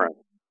hit Heron.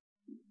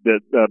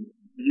 That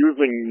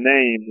using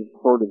names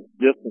sort of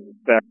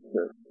disinfects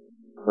it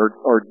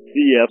or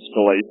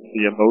de-escalates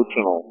the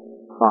emotional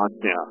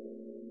content.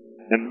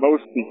 And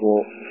most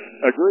people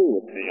agree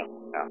with me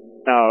on that.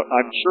 Now,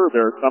 I'm sure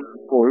there are some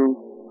people who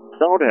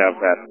don't have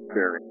that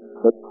experience,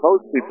 but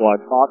most people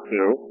I've talked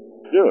to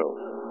do.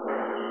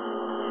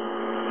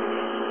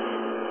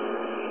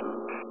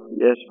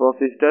 Yes, but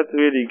is that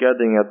really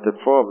getting at the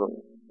problem?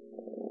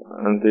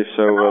 And if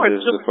so, what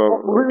is the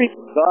problem? Really,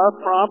 the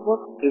problem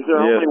is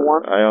there only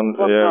one.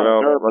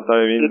 But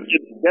I mean,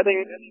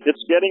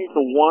 it's getting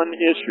to one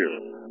issue.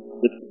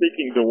 It's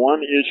speaking to one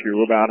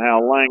issue about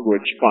how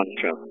language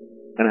functions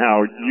and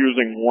how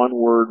using one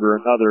word or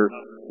another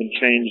can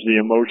change the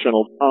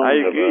emotional tone.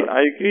 I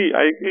agree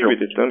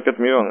with it. Don't get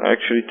me wrong. I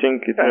actually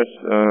think it has.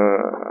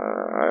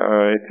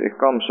 It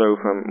comes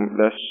over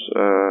less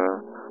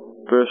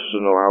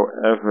personal.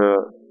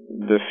 However,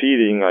 the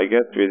feeling I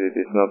get with it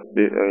is not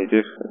any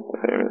different.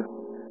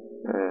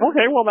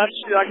 Okay, well, that's,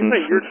 like I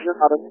say, you're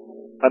not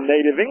a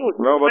native English.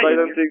 Well, but I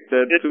don't think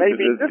that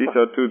these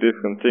are two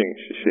different things,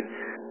 you see.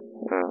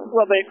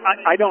 Well,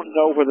 I don't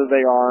know whether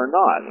they are or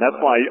not. That's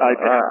why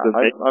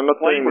I'm not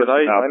saying that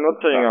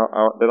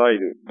that I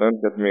do. Don't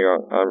get me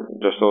wrong. I'm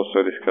just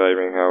also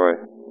describing how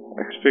I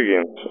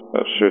experience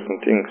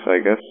certain things,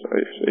 I guess.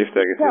 If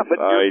there is that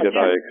I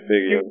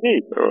experience,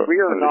 we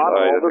are not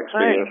all the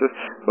same.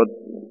 But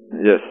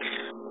yes.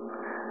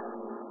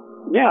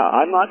 Yeah,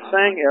 I'm not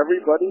saying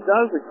everybody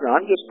does it.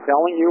 I'm just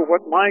telling you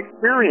what my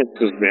experience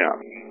has been.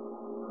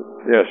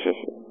 Yes.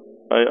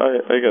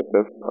 I get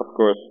that, of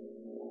course.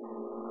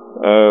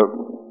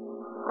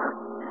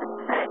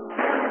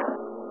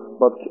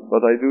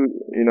 But I do,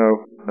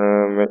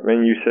 when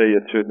you say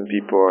that certain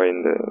people are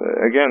in the,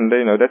 again,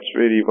 that's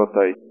really what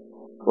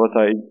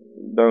I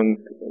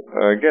don't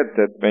get,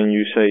 that when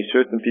you say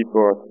certain people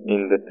are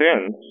in the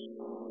trance,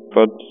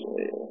 but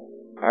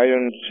I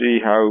don't see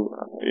how,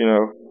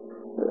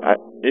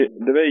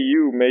 the way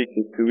you make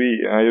it to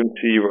be, I don't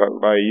see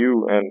why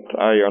you and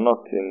I are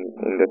not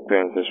in the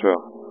trance as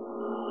well.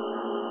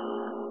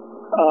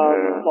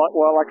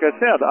 Well, like I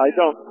said,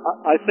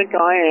 I think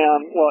I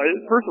am, well,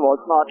 first of all,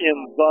 it's not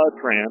in the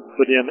trance,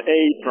 but in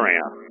a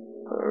trance.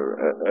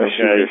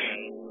 Okay.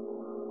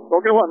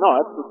 Okay, well, no,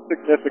 that's a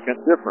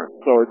significant difference.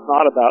 So it's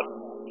not about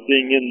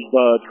being in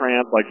the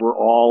trance like we're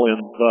all in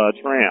the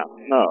trance.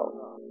 No.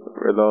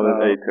 We're all in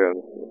a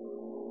trance.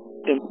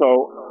 And so,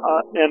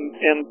 and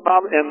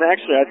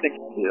actually, I think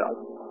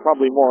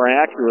probably more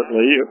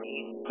accurately,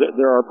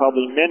 there are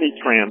probably many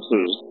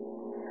trances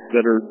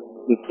that are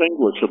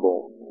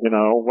distinguishable.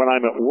 When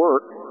I'm at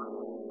work,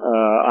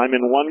 I'm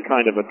in one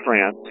kind of a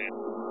trance.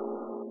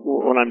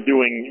 When I'm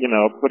doing,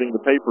 putting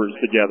the papers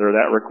together,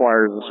 that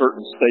requires a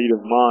certain state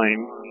of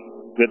mind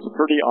that's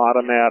pretty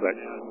automatic.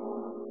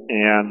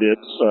 And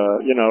it's,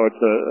 it's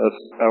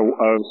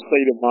a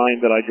state of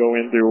mind that I go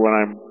into when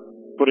I'm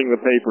putting the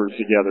papers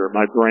together.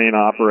 My brain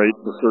operates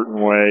a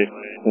certain way,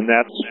 and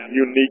that's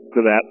unique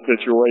to that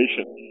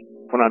situation.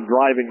 When I'm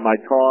driving my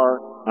car,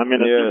 I'm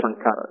in a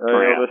different kind of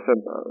trance.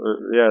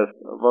 Yes,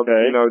 but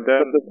then... But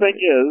the thing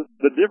is,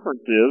 the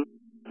difference is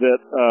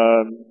that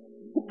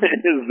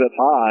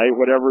I,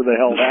 whatever the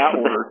hell that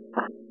word,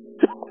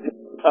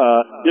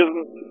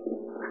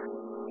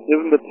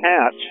 isn't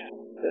attached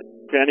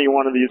to any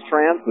one of these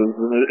trances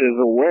and is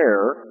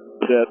aware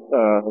that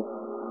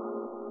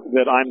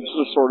I'm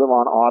just sort of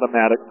on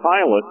automatic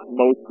pilot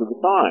most of the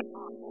time.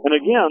 And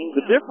again,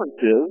 the difference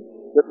is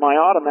that my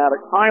automatic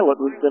pilot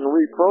has been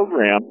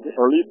reprogrammed,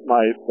 or at least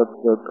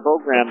the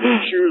program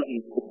that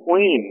chooses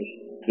between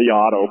the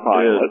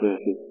autopilot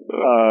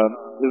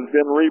has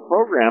been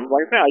reprogrammed.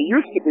 Like I say, I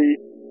used to be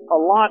a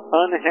lot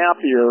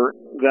unhappier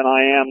than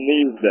I am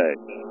these days.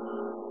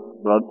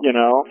 But, and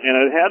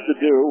it had to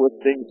do with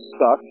being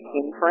stuck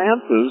in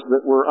trances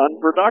that were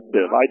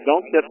unproductive. I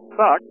don't get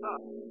stuck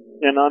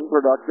in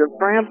unproductive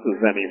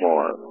trances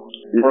anymore.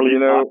 Or at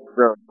least not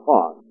very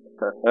long.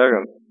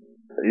 Aaron,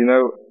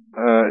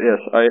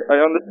 yes, I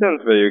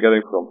understand where you're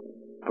getting from,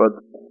 but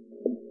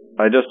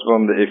I just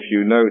wonder if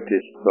you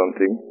noticed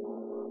something,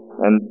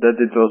 and that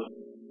it was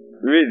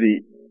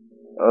really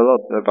a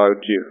lot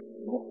about you.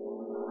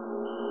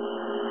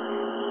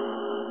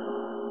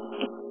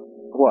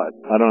 What?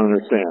 I don't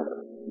understand.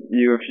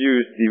 You have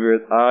used the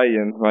word I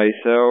and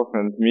myself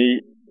and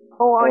me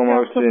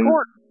almost in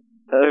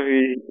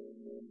every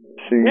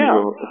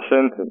single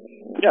sentence.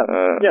 Yes,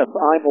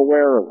 I'm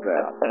aware of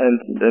that.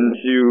 And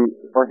you...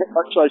 Or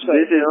should I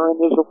say Aaron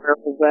is aware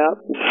of that?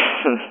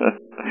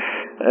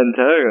 And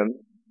Aaron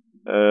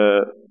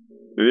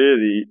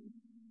really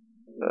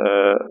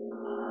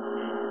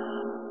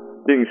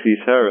thinks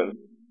he's Aaron,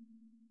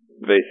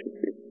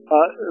 basically.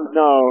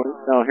 No,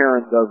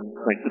 Heron doesn't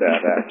think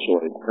that,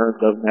 actually. Heron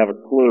doesn't have a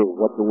clue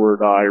what the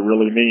word I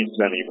really means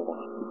anymore.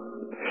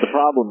 The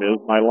problem is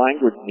my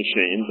language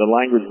machine, the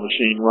language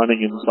machine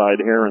running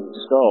inside Heron's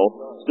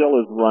skull, still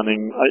is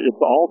running,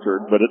 it's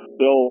altered, but it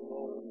still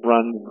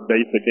runs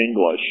basic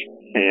English.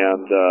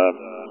 And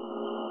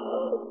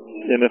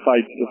if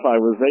I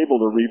was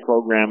able to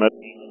reprogram it,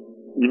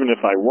 even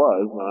if I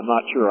was, and I'm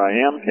not sure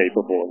I am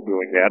capable of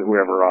doing that,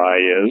 whoever I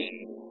is,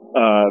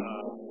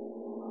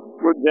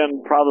 then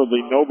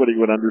probably nobody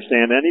would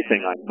understand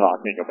anything I'm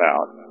talking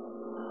about.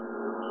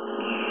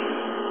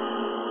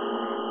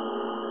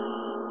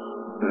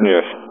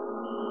 Yes.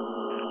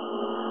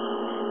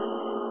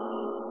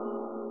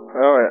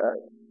 Oh,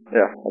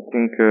 I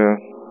think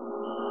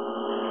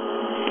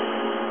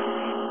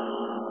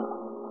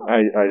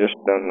I just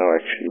don't know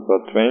actually.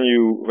 But when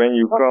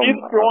you come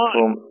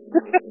from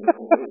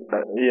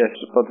yes,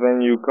 but when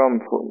you come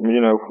from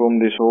from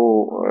this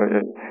whole,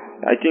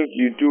 I think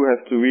you do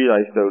have to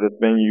realize though that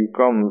when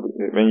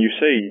you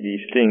say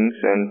these things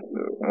and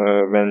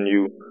when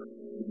you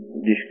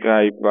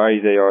describe why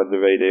they are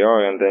the way they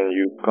are, and then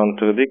you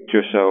contradict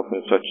yourself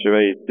in such a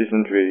way, it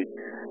isn't really,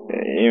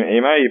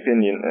 in my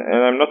opinion,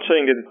 and I'm not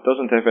saying that it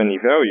doesn't have any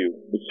value.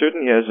 It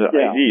certainly has an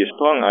idea, a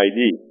strong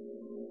idea,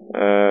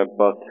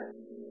 but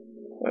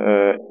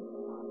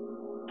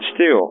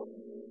still,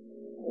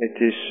 it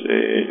is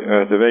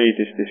the way it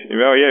is.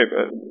 Well, yeah,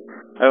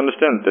 I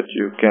understand that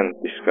you can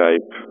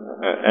describe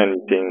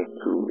anything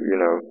to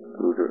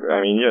I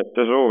mean, yes,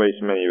 there's always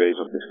many ways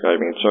of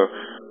describing it. So,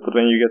 but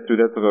when you get to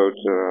that road,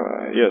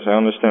 yes, I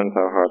understand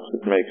how hard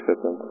it makes it,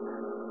 and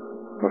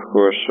of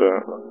course,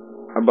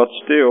 but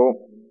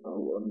still,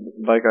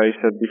 like I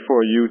said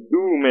before, you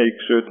do make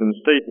certain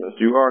statements.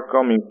 You are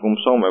coming from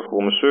somewhere,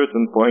 from a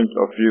certain point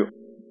of view.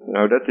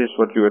 That is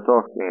what you were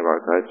talking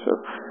about, right?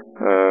 So,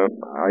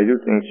 I do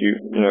think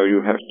you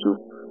have to.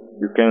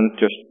 You can't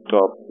just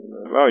stop.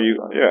 Well,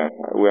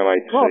 who am I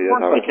to say that?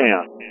 Of course I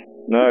can.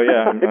 No,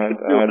 yeah,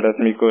 let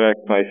me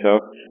correct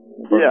myself.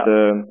 But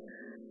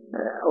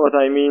what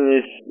I mean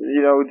is,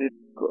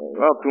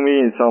 to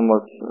me it's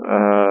somewhat,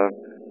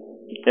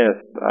 yes,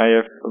 I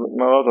have a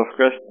lot of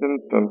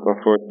questions, and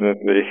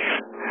unfortunately,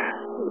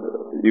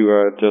 you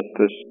are just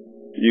as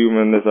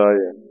human as I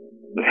am.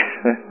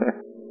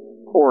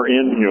 Or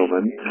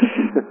inhuman.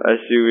 As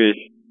you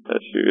wish.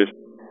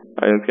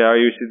 I don't care how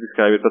you should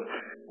describe it, but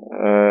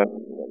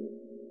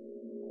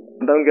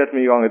don't get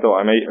me wrong at all.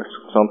 I may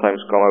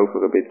sometimes come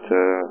over a bit,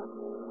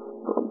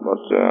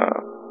 but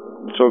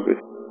it's all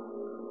good.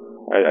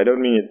 I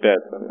don't mean it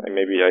bad.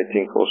 Maybe I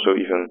think also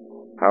even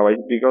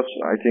because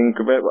I think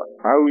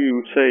how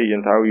you say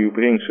and how you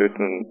bring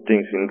certain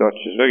things in Dutch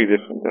is very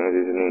different than it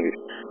is in English.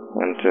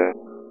 And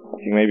I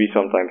think maybe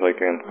sometimes I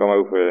can come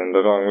over in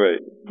the wrong way.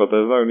 But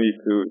there's no need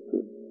to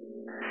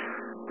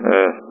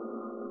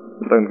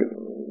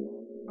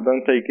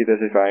don't take it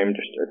as if I'm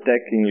just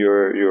attacking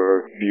your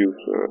views.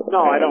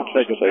 No, I don't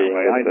take it that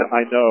way.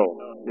 I know.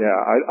 Yeah,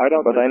 I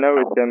don't. But I know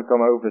it can come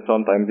over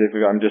sometimes if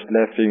I'm just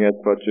laughing at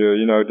but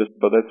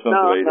but that's not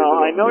the way. No,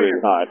 I know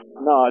you're not.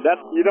 No,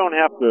 you don't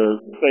have to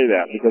say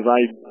that, because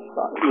even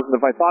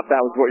if I thought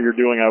that was what you're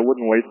doing, I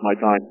wouldn't waste my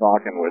time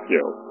talking with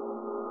you.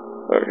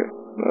 Okay.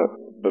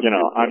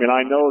 I mean,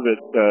 I know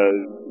that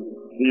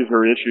these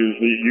are issues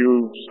that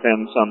you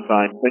spend some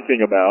time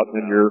thinking about,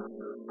 and you're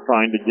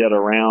trying to get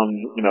around,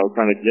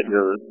 trying to get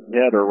your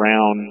head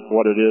around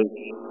what it is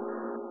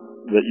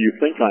that you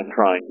think I'm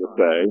trying to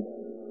say,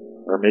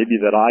 or maybe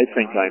that I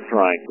think I'm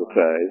trying to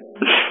say,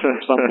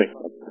 or something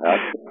like that.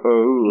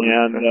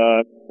 And,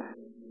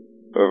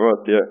 or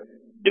what, yeah.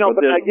 But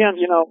again,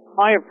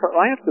 I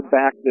have to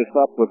back this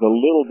up with a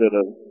little bit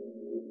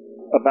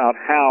about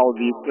how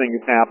these things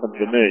happen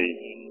to me,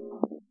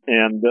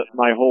 and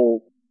my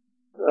whole,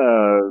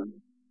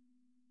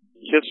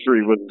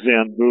 history with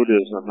Zen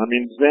Buddhism. I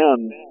mean,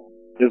 Zen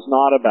is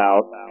not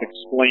about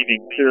explaining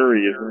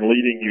theories and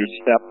leading you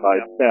step by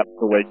step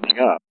to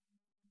waking up.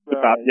 It's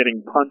about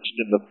getting punched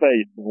in the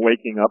face and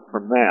waking up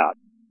from that.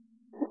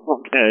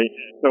 Okay?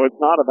 So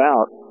it's not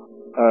about,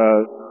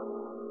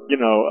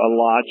 a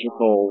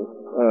logical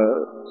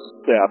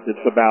step.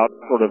 It's about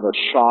sort of a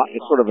shock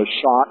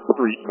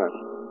treatment,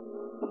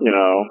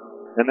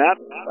 and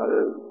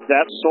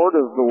that's sort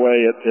of the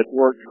way it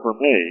worked for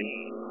me.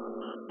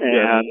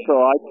 And so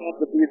I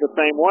tend to be the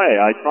same way.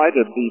 I try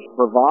to be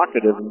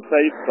provocative and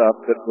say stuff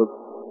that would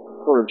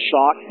sort of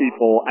shock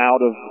people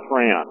out of the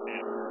trance,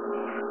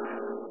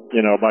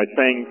 by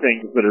saying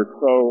things that are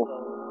so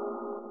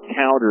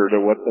counter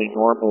to what they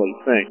normally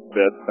think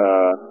that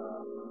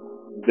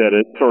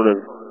it sort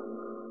of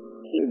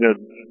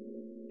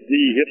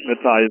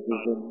de-hypnotizes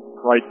them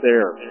right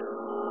there.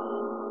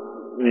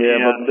 Yeah,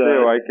 but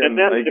still,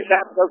 if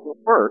that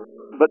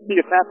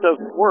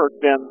doesn't work,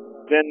 then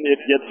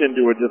it gets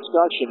into a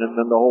discussion, and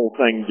then the whole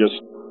thing just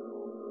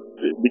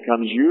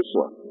becomes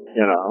useless,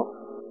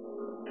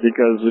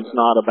 because it's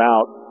not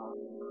about,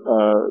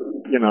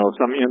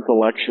 some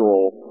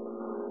intellectual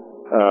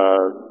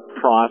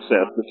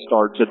process that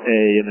starts at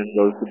A and then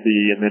goes to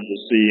B and then to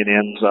C and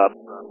ends up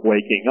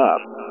waking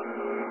up.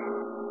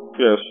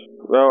 Yes.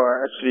 Well,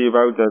 actually,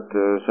 about that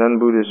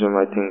Zen Buddhism,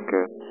 I think,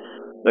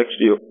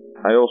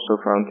 I also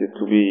found it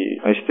to be,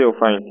 I still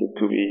find it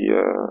to be,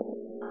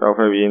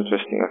 very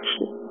interesting,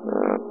 actually.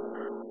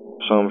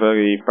 Some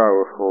very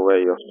powerful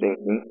way of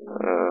thinking.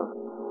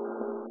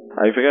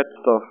 I've read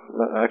stuff,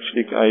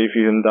 actually, I've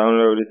even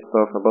downloaded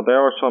stuff, but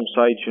there are some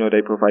sites,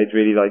 they provide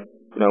really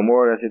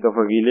more or less of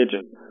a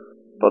religion.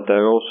 But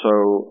there are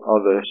also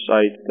other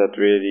sites that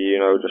really,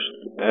 just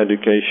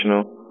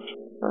educational.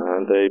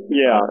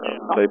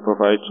 They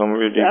provide some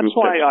really good That's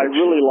why I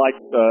really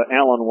liked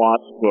Alan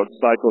Watts' book,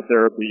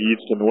 Psychotherapy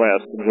East and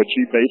West, in which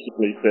he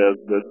basically says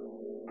that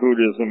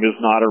Buddhism is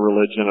not a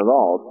religion at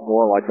all. It's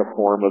more like a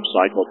form of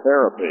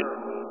psychotherapy.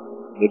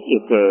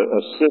 It's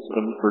a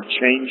system for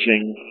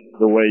changing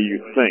the way you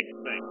think.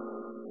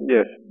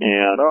 Yes.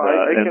 And,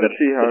 I can that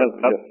see how it has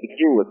nothing to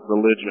do with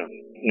religion,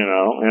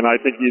 and I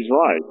think he's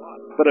right.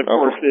 But of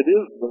course it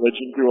is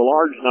religion to a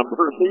large number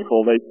of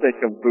people. They think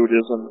of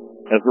Buddhism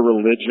as a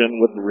religion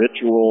with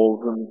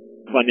rituals and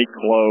funny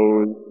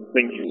clothes,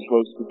 things you're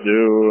supposed to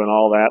do and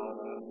all that.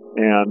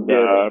 And,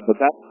 but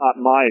that's not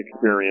my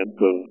experience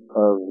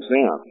of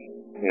Zen,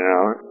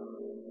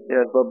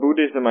 Yes, but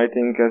Buddhism, I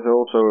think, has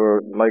also,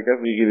 like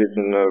every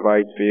religion, a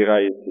wide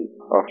variety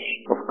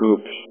of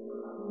groups.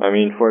 I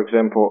mean, for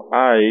example,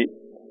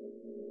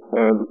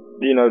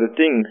 the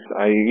things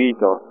I read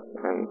of,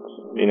 and,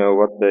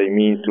 what they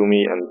mean to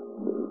me, and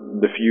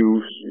the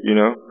views,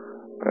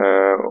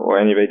 or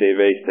any way they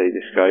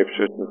describe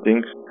certain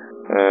things.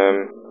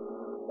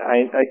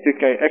 I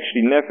think I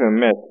actually never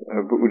met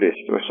a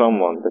Buddhist or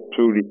someone that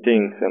truly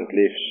thinks and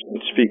lives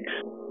and speaks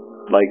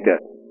like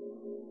that.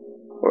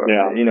 Or,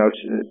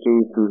 to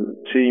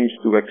seems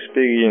to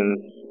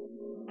experience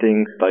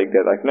things like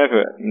that. I've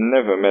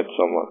never met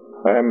someone.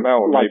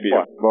 Like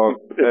what?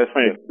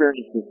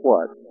 Experience with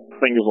what?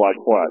 Things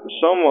like what?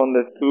 Someone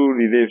that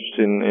truly lives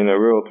in a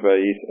world where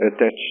he's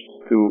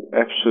attached to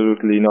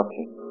absolutely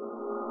nothing.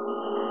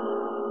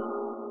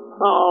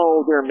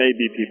 Oh, there may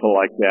be people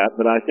like that,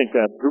 but I think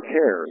that who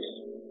cares?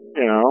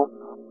 I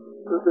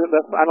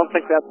don't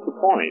think that's the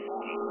point.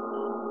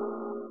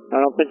 I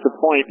don't think the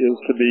point is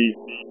to be.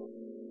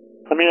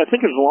 I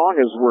think as long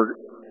as we're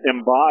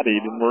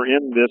embodied and we're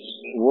in this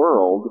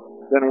world,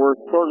 then we're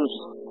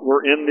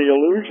in the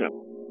illusion,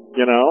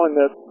 and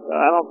that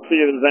I don't see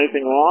there's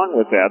anything wrong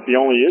with that. The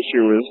only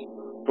issue is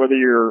whether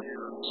you're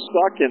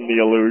stuck in the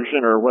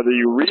illusion or whether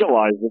you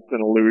realize it's an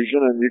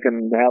illusion and you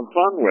can have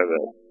fun with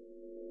it.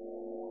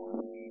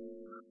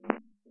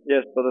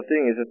 Yes, but the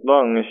thing is, as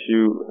long as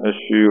you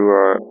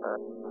are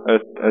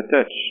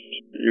attached,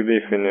 you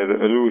live in an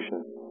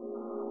illusion.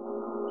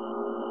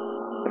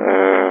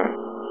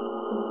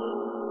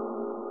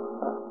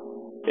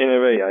 In a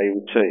way, I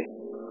would say.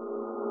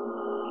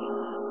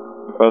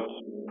 But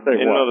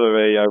in another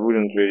way, I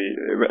wouldn't really.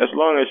 As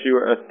long as you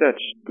are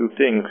attached to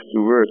things, to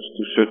words,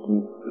 to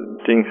certain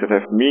things that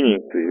have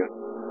meaning to you,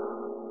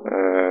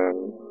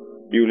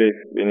 you live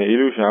in an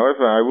illusion.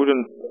 However, I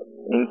wouldn't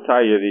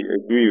entirely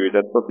agree with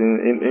that, but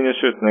in a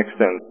certain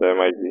extent, there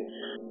might be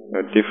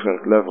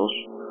different levels.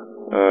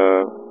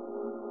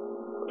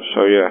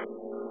 So yeah,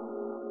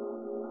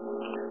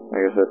 I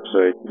guess that's the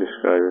way to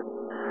describe it.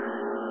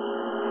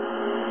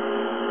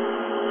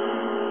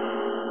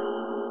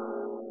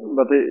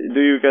 But do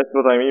you get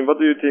what I mean?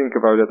 What do you think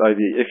about that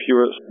idea? If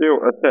you're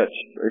still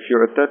attached, if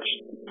you're attached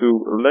to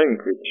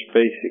language,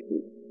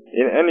 basically,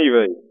 in any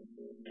way,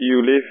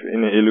 you live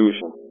in an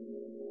illusion.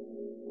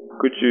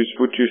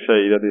 Would you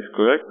say that is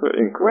correct or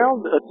incorrect? Well,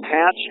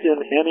 attached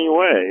in any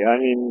way.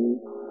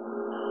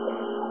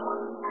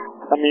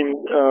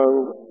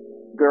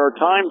 There are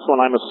times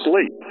when I'm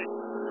asleep.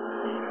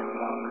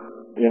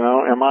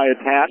 Am I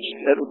attached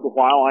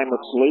while I'm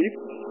asleep?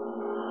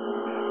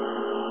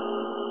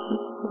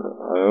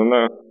 I don't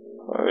know.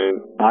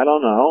 I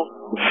don't know.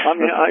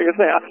 Like I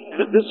say,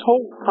 this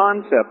whole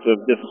concept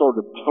of this sort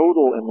of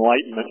total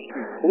enlightenment,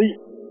 complete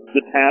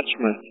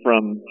detachment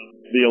from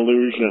the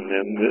illusion,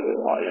 and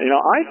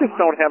I just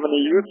don't have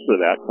any use for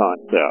that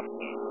concept.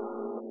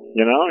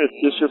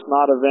 It's just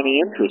not of any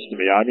interest to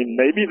me.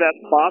 Maybe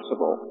that's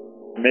possible.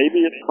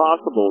 Maybe it's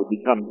possible to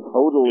become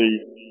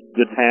totally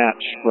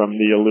detached from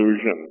the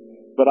illusion,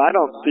 but I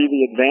don't see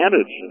the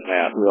advantage in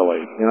that, really.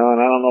 And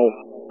I don't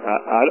know.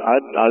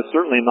 I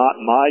certainly not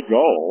my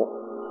goal.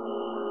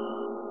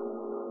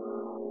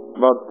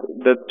 But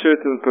that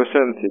certain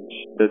percentage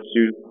that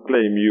you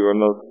claim you are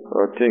not,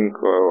 or think,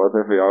 or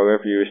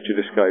however you wish to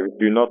describe it,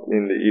 you're not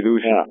in the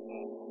illusion. Yeah.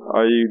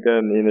 Are you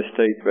then in a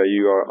state where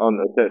you are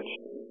unattached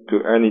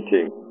to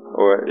anything?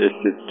 Or is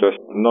it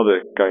just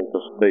another kind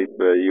of state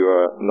where you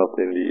are not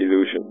in the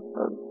illusion?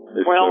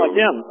 Well,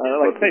 again,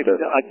 like I say,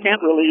 I can't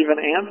really even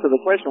answer the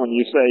question when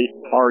you say,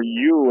 are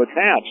you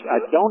attached?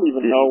 I don't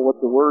even know what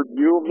the word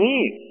you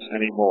means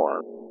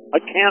anymore. I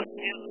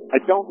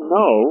don't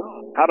know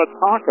how to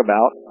talk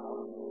about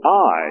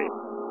I,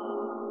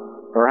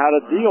 or how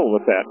to deal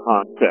with that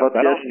concept. But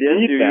yes,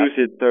 you use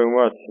it so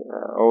much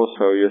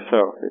also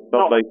yourself. It's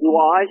not like... Do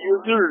I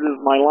use it, or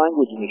does my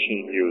language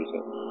machine use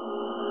it?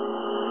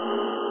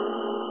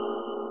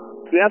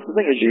 See, that's the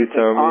thing, is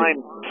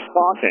I'm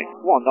talking.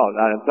 Well, no,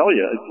 I tell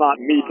you, it's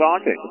not me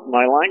talking. It's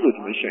my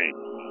language machine.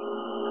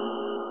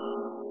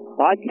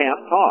 I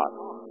can't talk.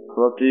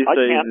 What do you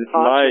say is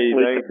my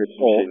language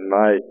machine?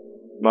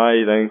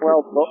 My language.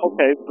 Well,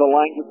 okay,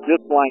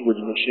 this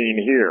language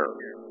machine here.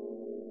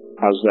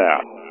 How's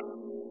that?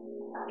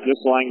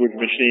 This language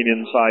machine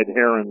inside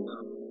Heron's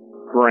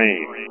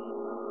brain.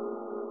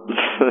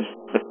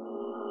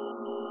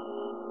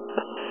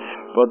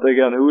 But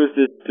again, who is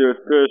this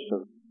third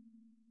person?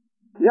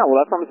 Yeah, well,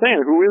 that's what I'm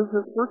saying. Who is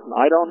this person?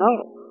 I don't know.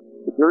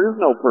 But there is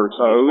no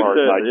person.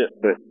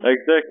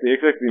 Exactly.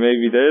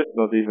 Maybe there is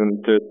not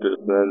even third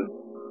person, and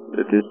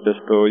it is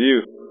just all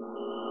you.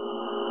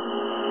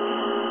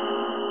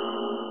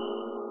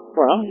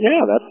 Well,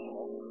 yeah, that's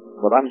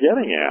what I'm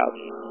getting at.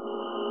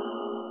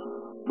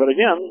 But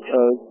again,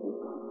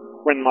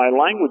 when my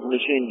language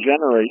machine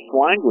generates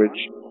language,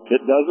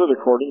 it does it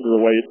according to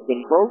the way it's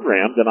been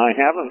programmed, and I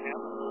haven't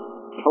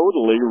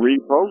totally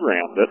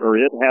reprogrammed it, or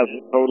it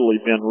hasn't totally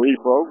been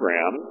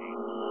reprogrammed.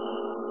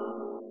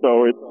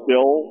 So it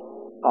still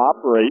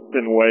operates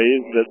in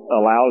ways that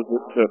allows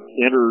it to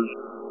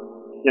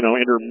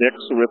intermix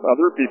with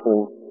other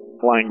people's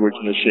language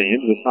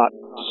machines. It's not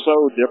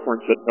so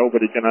different that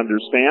nobody can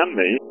understand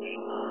me.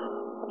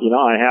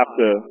 I have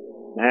to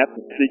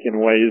speak in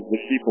ways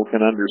that people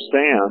can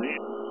understand,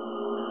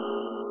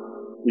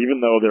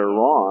 even though they're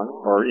wrong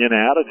or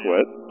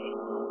inadequate.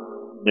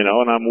 And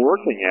I'm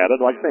working at it.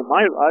 Like I say,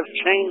 I've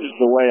changed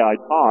the way I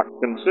talk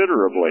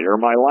considerably, or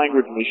my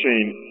language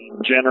machine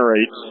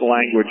generates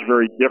language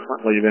very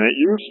differently than it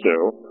used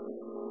to,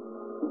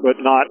 but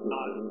not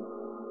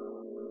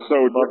so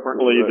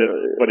differently that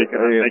nobody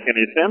can make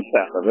any sense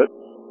out of it.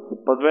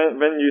 But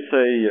when you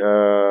say,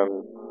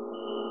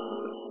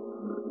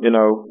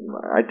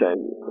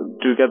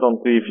 to get on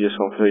previous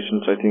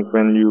conversations, I think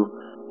when you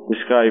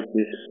describe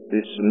this,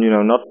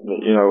 not,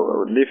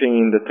 living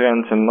in the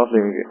trance and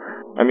nothing.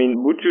 I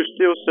mean, would you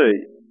still say,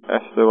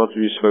 after what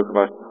we spoke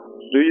about,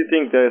 do you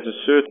think there's a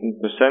certain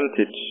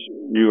percentage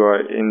you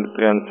are in the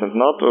trance and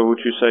not, or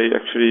would you say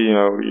actually,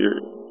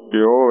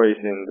 you're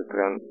always in the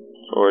trance,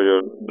 or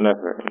you're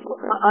never in the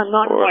trance? I'm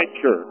not quite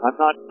sure.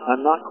 I'm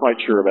not quite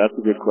sure. That's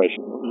a good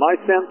question. My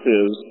sense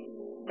is,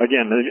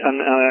 again, and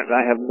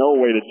I have no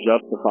way to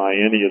justify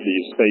any of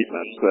these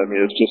statements. I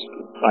mean, it's just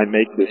I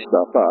make this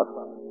stuff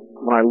up.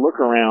 When I look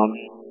around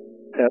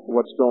at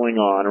what's going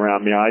on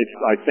around me,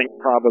 I think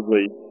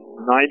probably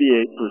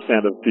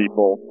 98% of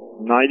people,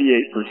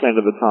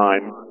 98% of the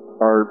time,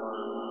 are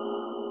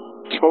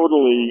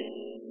totally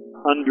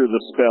under the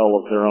spell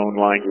of their own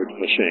language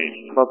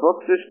machine. But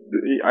what is,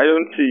 I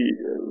don't see,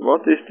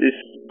 what is this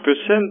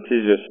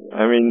percentages?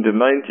 I mean, the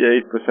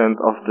 98%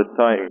 of the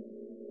time.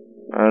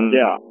 And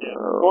yeah.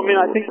 Well, I mean,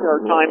 I think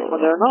there are times when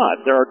they're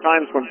not. There are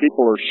times when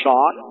people are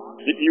shocked.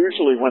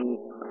 Usually when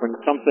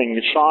something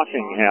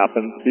shocking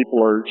happens,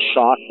 people are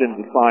shocked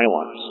into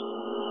silence.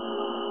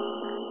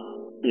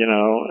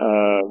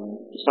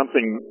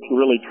 Something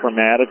really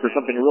traumatic, or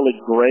something really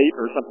great,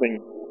 or something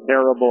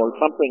terrible, or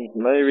something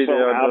maybe so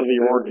out of the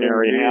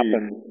ordinary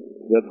happens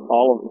that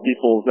all of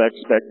people's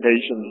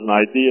expectations and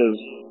ideas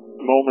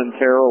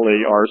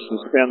momentarily are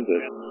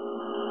suspended.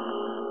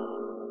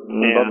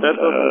 But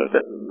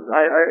that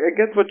I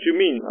get what you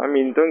mean. I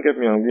mean, don't get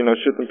me wrong.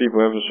 Certain people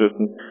have a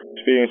certain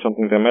experience,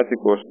 something dramatic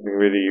or something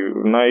really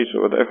nice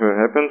or whatever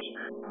happens,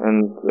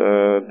 and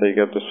they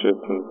get a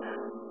certain.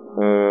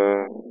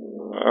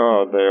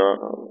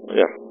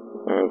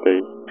 They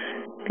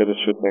get a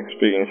certain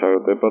experience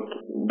out of it. But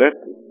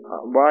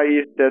why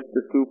is that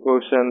the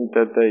 2%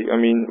 that they? I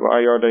mean,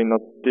 why are they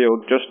not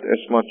still just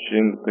as much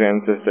in the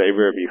trance as they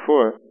were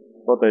before?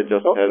 But they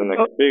just had an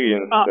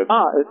experience.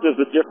 It's just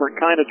a different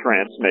kind of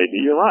trance,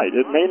 maybe. You're right.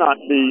 It may not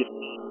be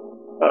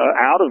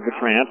out of the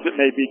trance. It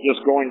may be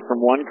just going from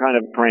one kind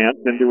of trance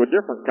into a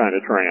different kind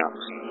of trance.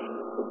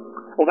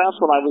 Well, that's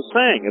what I was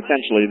saying,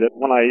 essentially, that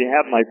when I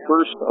had my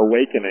first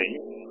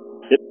awakening,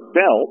 it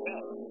felt,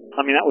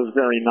 that was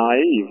very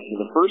naive.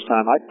 The first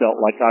time I felt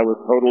like I was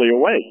totally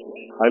awake.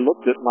 I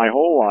looked at my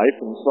whole life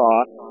and saw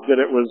that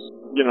it was,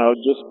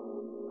 just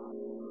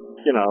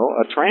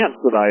a trance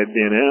that I had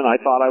been in, and I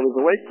thought I was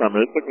awake from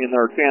it. It took me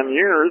another 10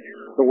 years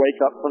to wake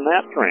up from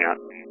that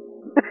trance.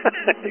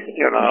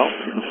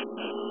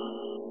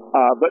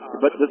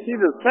 But to see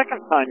the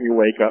second time you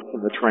wake up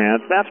from the trance,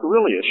 that's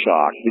really a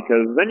shock,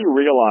 because then you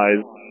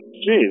realize,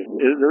 geez,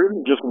 there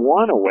isn't just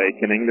one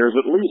awakening, there's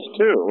at least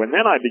two. And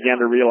then I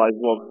began to realize,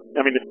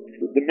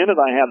 the minute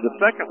I had the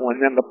second one,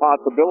 then the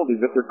possibility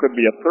that there could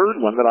be a third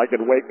one, that I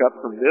could wake up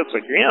from this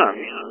again,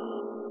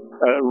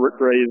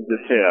 raised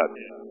its head.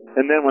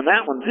 And then when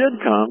that one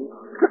did come,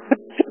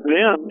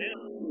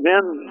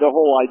 then the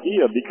whole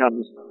idea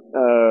becomes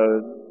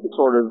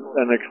sort of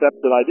an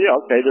accepted idea.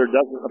 Okay, there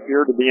doesn't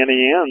appear to be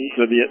any end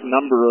to the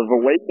number of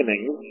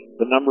awakenings,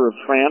 the number of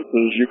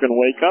trances you can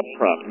wake up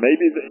from.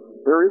 Maybe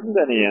there isn't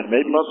any end.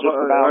 Maybe it's just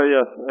about...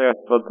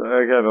 Yes, but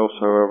again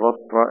also,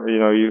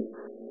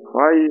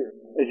 why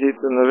is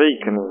it an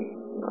awakening?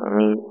 I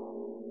mean...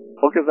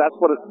 Well, because that's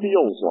what it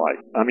feels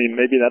like.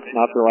 Maybe that's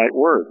not the right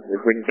word.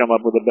 If we can come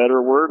up with a better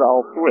word,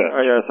 I'll switch.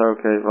 Yes,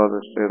 okay, well,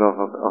 instead of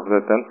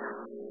that then.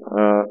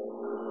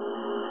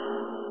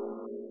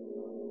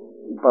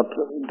 But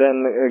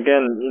then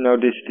again,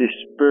 these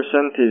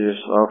percentages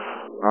of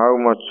how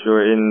much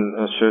you're in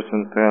a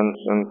certain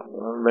trance and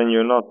when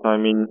you're not,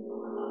 in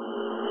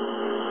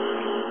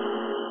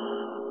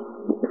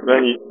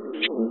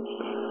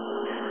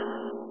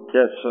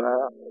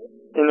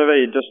a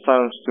way it just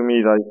sounds to me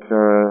like,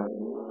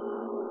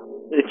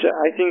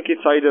 I think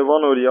it's either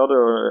one or the other,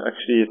 or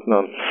actually it's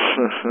none.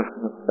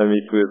 Let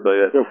me put it like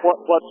that. So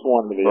what's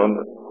one or the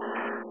other?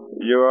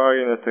 You are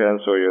in a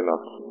trance or you're not.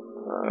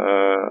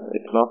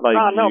 It's not like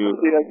but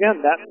see,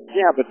 again,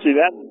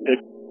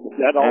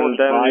 and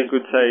then you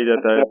could say that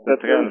there's a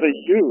trend. There's a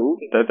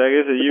you. That there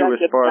is a you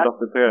as part of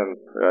the trend,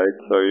 right?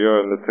 So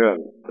you're in the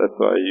trend. That's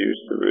why I use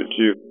the word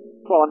you.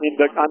 Well, I mean,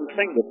 I'm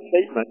saying the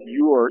statement,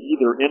 you are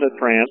either in a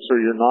trance or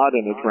you're not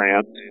in a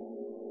trance,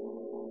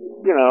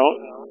 you know,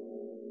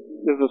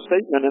 is a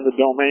statement in the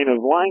domain of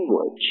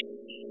language.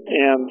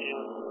 And,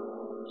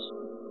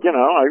 you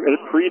know,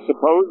 it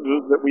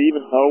presupposes that we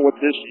even know what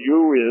this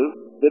you is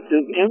that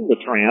is in the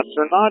trance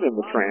or not in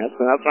the trance.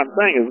 And that's what I'm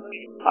saying is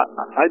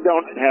I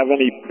don't have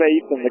any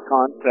faith in the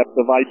concept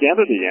of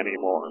identity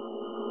anymore.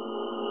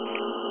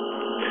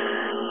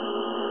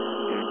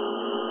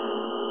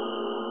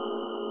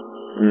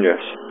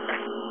 Yes.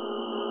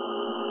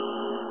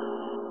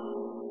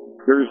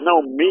 There's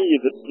no me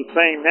that's the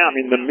same now. I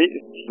mean,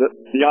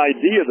 the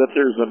idea that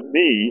there's a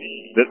me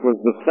that was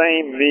the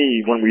same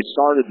me when we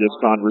started this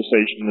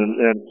conversation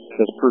and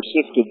has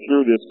persisted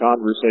through this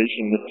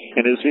conversation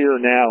and is here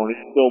now and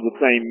it's still the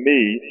same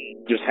me,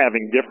 just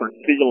having different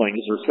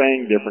feelings or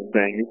saying different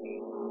things,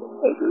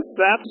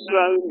 that's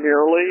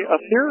merely a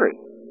theory.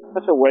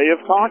 That's a way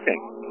of talking.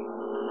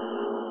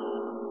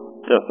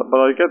 Yes,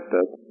 but I get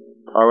that.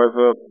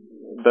 However,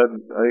 that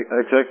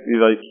exactly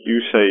like you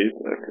say it,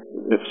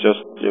 it's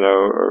just, you know,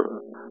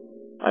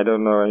 I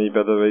don't know any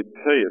better way to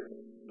say it.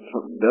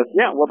 There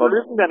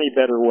isn't any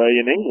better way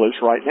in English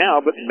right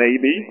now, but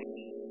maybe,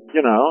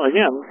 you know,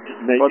 again,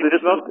 maybe. But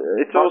it's not,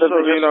 it's also,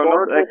 you know,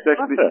 not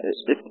exactly,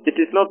 it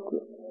is not,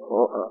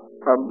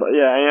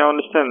 yeah, I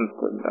understand,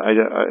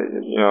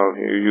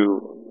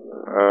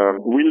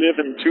 we live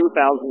in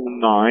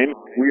 2009.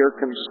 We are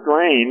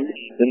constrained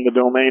in the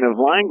domain of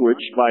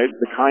language by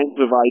the kinds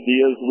of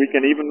ideas we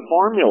can even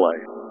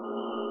formulate.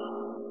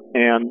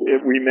 And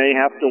we may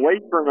have to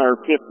wait for another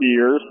 50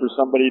 years for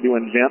somebody to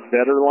invent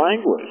better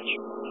language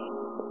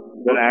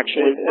that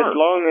actually works. As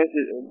long as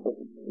it...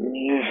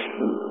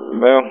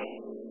 Well...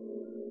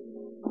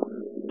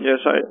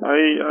 Yes,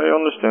 I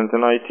understand,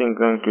 and I think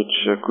language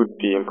could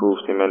be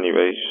improved in many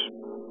ways.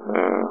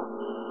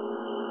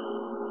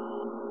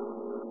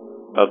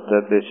 But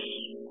that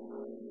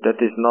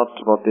is not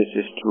what this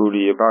is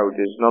truly about.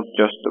 It's not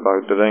just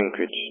about the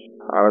language.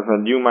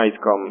 However, you might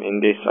come in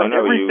this. I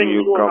know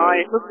you come.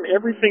 Listen,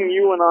 everything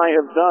you and I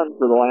have done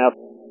for the last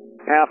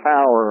half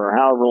hour or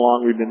however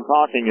long we've been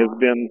talking has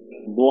been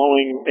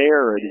blowing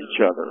air at each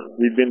other.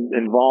 We've been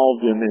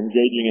involved in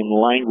engaging in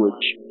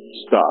language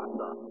stuff.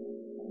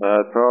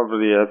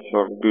 Probably had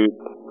some good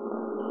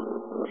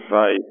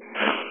fight.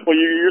 Well,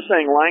 you're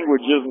saying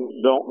language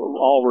isn't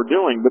all we're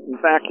doing, but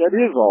in fact, that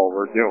is all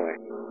we're doing.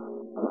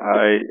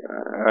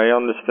 I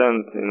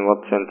understand in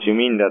what sense you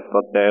mean that,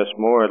 but there's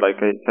more. Like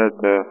I said,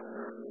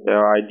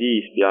 there are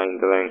ideas behind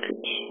the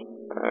language,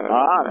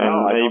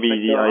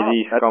 maybe the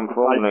ideas come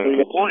from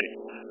language.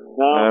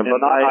 No, but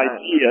not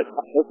ideas.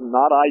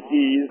 Not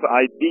IDs,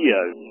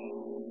 ideas.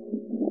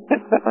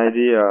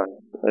 Ideas.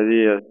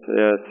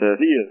 Yes.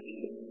 Ideas.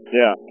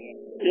 Yeah.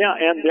 Yeah,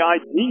 and the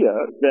idea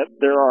that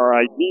there are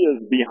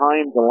ideas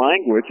behind the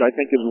language, I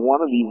think, is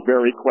one of these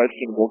very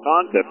questionable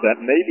concepts.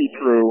 That may be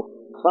true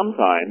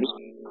sometimes,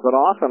 but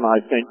often I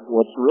think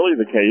what's really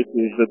the case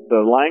is that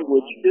the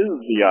language is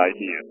the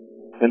idea.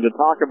 And to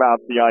talk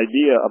about the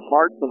idea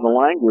apart from the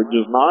language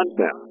is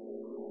nonsense.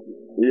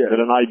 Yeah.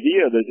 That an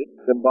idea that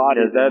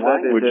embodies the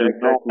language is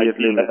no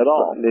idea at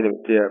all.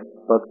 Yeah,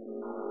 but...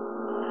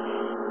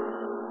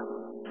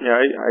 Yeah,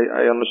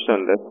 I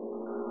understand that.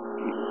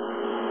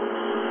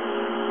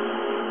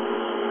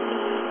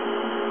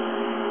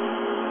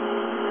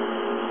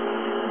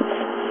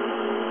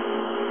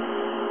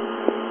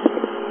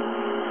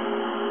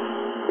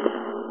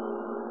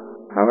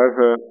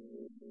 However,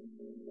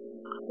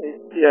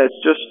 yeah,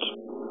 it's just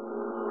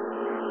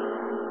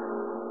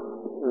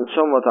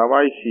somewhat how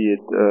I see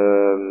it.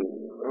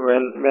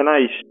 When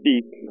I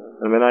speak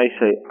and when I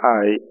say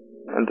I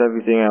and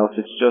everything else,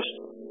 it's just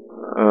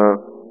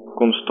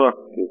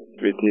constructed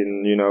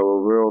within, you know,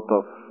 a world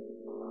of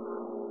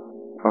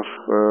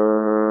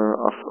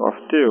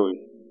theory.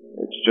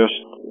 It's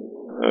just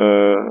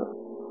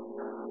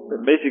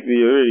basically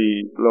a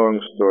really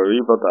long story,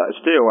 but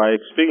still I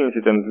experience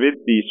it, and with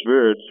these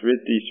words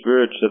that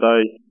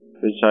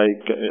which I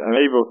am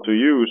able to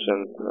use,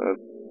 and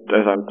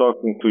as I'm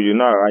talking to you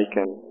now, I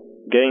can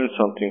gain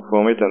something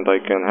from it, and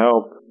I can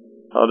help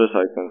others,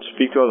 I can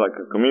speak to others, I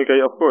can communicate.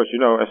 Of course, you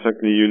know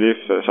exactly, you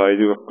live as I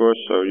do, of course,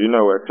 so you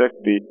know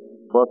exactly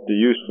what the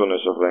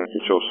usefulness of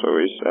language also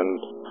is, and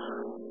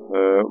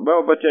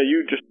but yeah,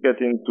 you just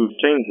get into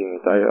changing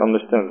it, I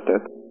understand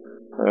that.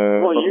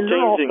 Well, you're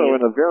also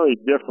in a very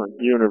different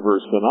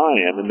universe than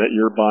I am, in that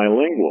you're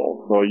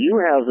bilingual. So you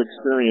have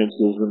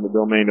experiences in the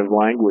domain of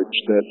language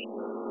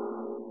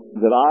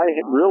that I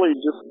really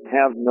just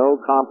have no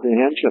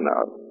comprehension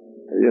of.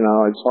 You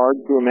know, it's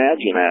hard to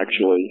imagine,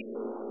 actually,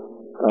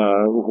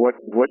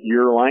 what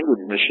your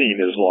language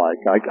machine is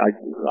like. I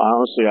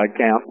honestly, I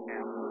can't.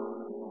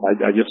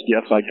 I just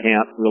guess I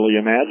can't really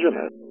imagine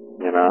it.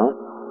 You know.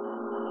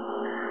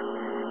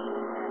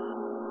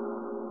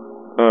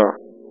 Oh.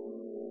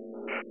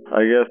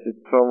 I guess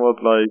it's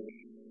somewhat like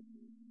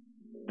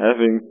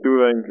having two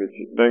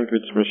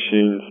language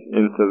machines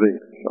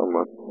interlinked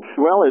somewhat.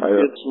 Well,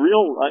 it's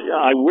real.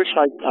 I wish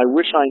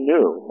I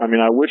knew. I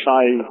mean, I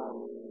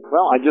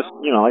just,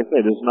 I say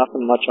there's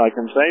nothing much I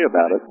can say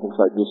about it since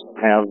I just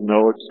have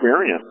no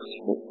experience.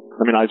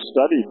 I mean, I've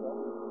studied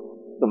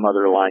some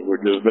other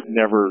languages, but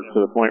never to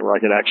the point where I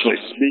could actually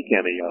speak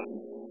any of them.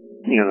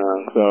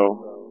 So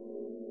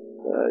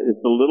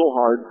it's a little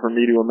hard for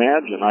me to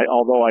imagine.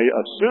 Although I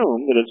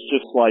assume that it's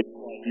just like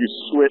you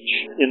switch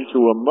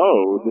into a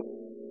mode,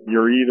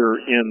 you're either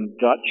in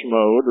Dutch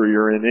mode or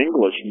you're in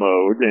English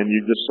mode, and you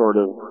just sort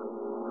of,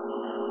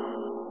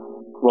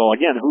 well,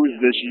 again, who's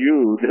this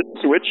you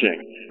that's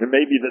switching? It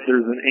may be that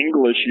there's an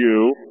English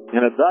you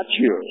and a Dutch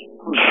you,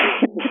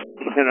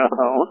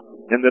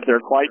 and that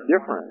they're quite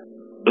different.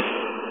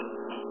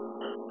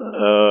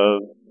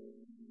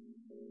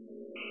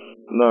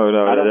 No,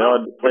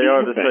 they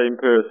are the same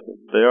person.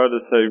 They are the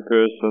same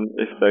person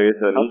if there is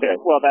any. Okay,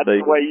 well, that's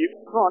the way you...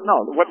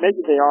 maybe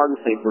they are the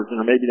same person,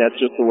 or maybe that's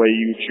just the way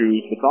you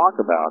choose to talk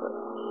about it.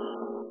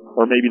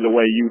 Or maybe the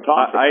way you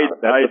talk about it.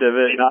 That's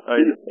not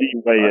the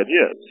way it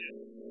is.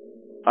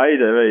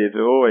 Either way, it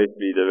will always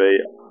be the way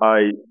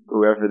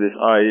whoever this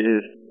I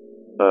is,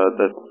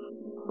 that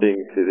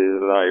thinks it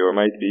is an I, or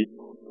might be.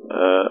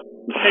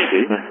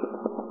 Maybe.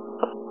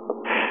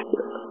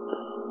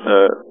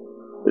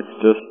 It's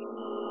just...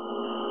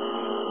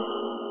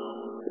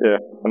 yeah,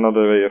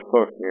 another way of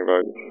talking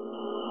about it.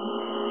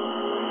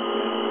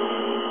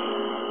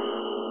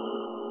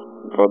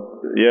 But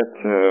yet,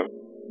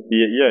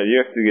 you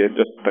have to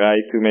just try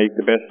to make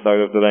the best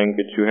out of the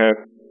language you have,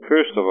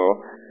 first of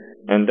all,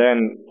 and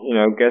then,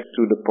 get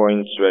to the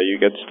points where you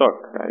get stuck.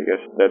 I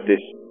guess that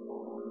is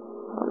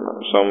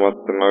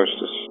somewhat the most...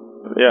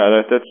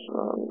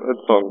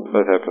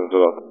 that happens a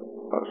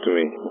lot to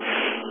me.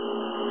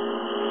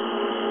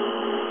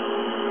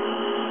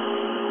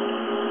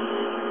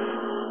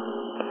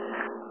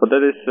 But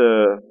that is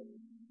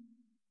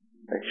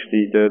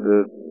actually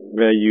the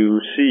where you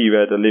see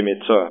where the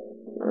limits are.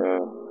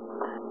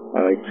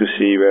 I like to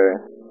see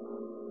where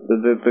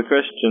the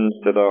questions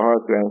that are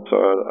hard to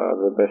answer are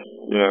the best.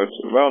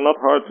 Not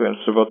hard to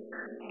answer, but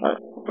I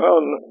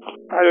don't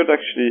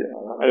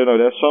know.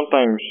 There's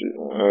sometimes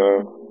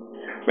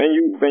when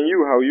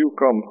how you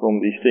come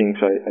from these things.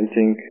 I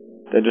think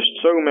there's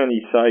just so many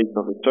sides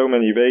of it, so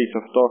many ways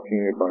of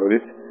talking about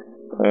it,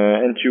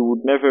 and you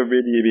would never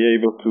really be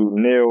able to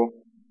nail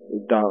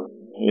down,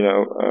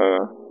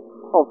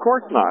 of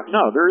course not.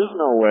 No, there is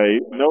no way,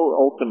 no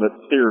ultimate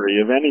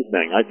theory of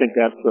anything. I think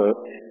that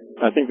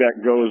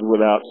goes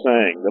without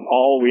saying, that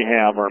all we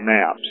have are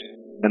maps.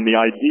 And the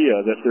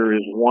idea that there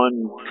is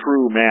one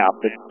true map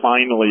that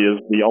finally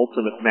is the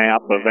ultimate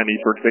map of any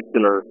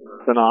particular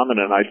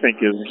phenomenon, I think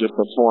is just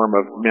a form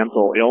of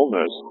mental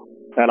illness.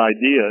 That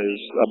idea is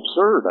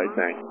absurd, I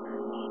think.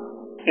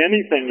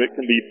 Anything that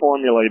can be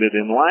formulated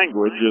in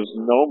language is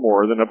no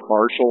more than a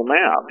partial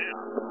map.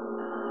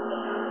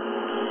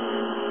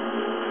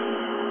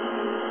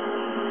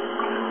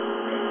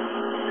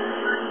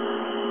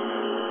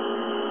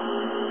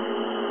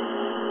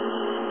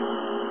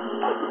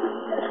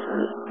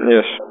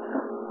 Yes.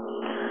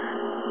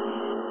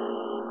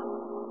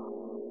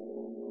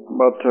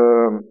 But,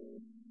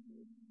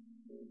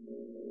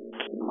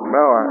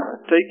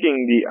 taking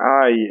the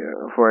I,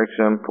 for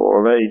example,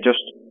 away, just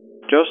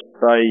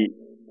by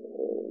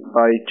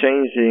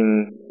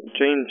changing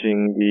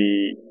the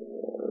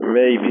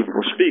way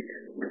people speak,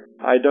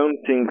 I don't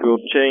think will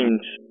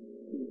change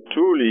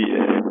truly,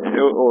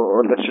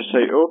 or let's just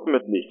say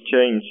ultimately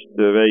change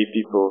the way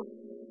people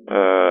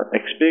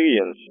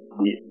experience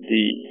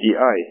the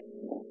I.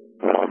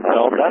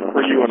 Well, that's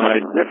where you and I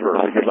differ,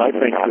 because I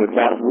think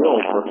that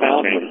will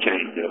profoundly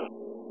change it.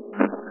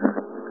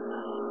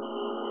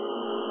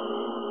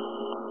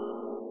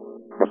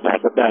 But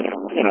that's,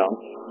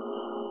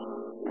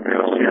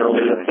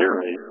 merely a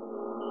theory.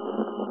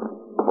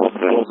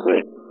 We'll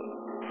see.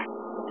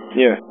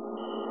 Yeah.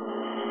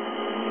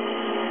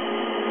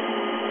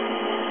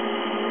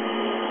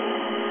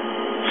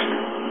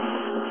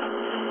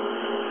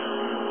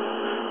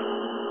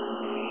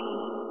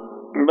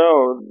 No,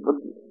 but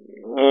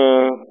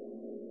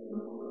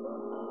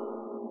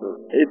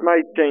it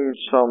might change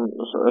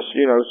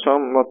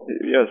somewhat,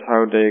 yes,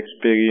 how they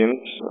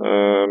experience.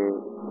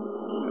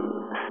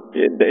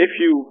 If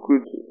you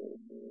could,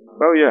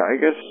 I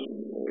guess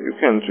you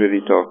can't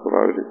really talk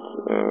about it.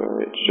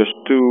 It's just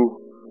too,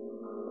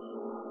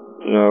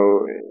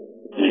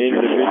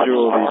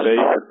 individually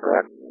based.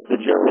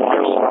 Did you ever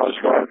watch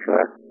Star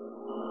Trek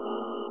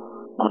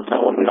on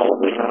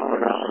television?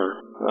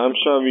 I'm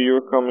sorry,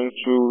 you're coming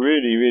through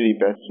really, really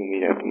bad to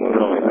me at the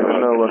moment. I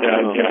don't know what's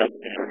going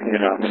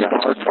on.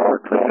 Star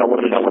Trek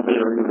television.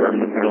 Are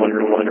you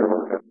familiar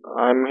with it?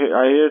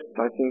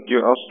 I think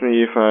you asked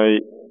me if I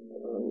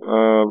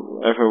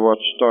ever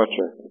watched Star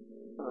Trek.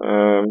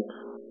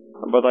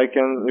 But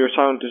your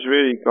sound is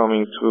really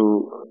coming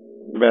through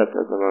bad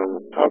at the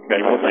moment.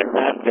 Okay, well, in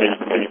that case,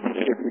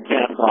 if you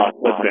can't talk,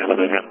 let's end it.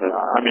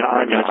 I mean,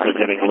 I'm actually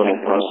getting a little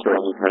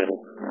frustrated.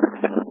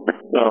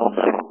 So,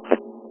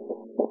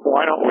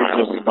 why don't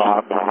let's just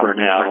stop for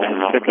now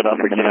and pick it up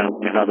again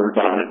another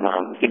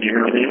time. Can you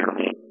hear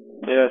me?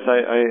 Yes,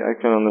 I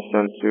can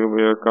understand you.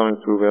 We are coming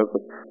through that.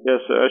 But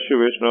yes, as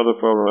you wish, not a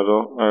problem at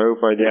all. I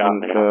hope I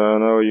didn't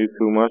know you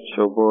too much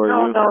or bore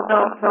you.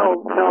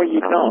 No,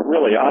 you don't,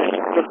 really.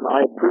 I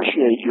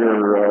appreciate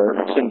your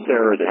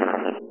sincerity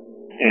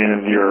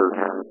and your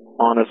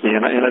honesty,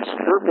 and it's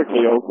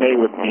perfectly okay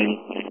with me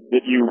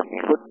that you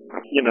put,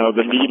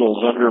 the needles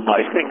under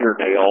my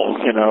fingernails,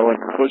 and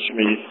push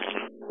me,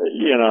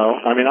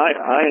 I mean,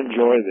 I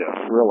enjoy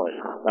this, really.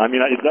 I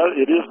mean,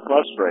 it is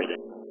frustrating.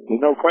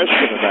 There's no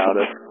question about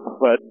it,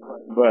 but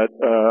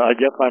I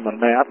guess I'm a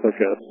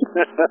masochist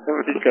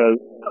because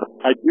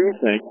I do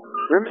think,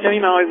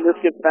 this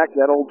gets back to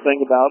that old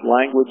thing about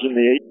language in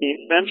the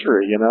 18th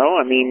century,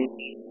 I mean,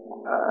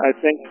 I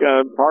think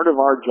part of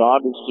our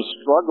job is to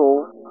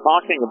struggle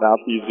talking about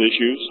these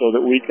issues so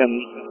that we can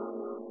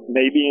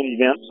maybe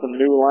invent some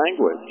new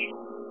language.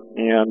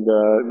 And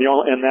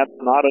and that's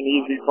not an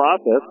easy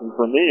process, and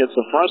for me it's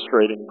a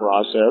frustrating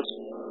process,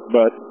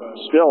 but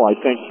still I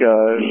think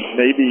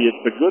maybe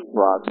it's a good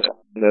process,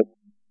 that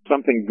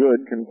something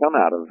good can come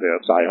out of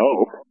this, I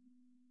hope.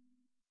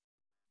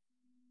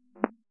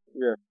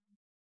 Yeah.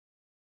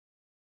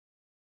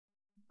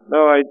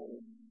 No,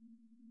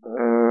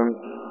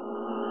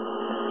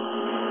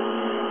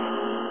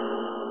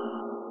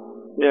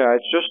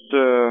 it's just,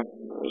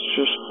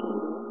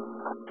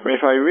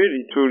 if I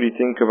really truly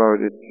think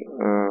about it,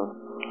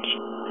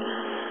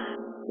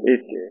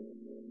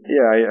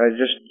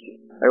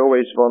 I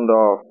always wander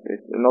off.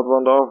 Not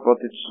wander off, but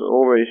it's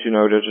always,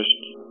 they're just,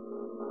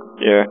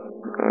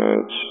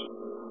 it's...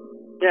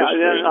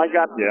 I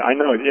got you. I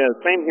know. Yeah,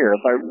 same here.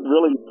 If I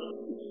really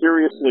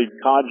seriously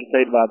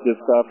cogitate about this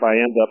stuff, I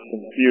end up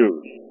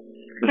confused.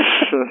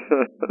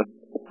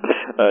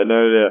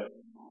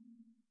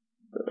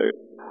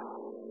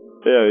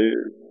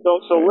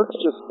 So let's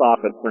just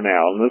stop it for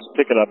now, and let's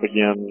pick it up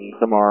again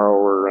tomorrow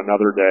or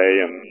another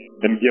day,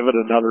 and give it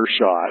another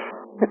shot.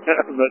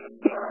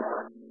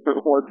 But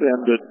let's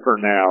end it for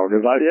now,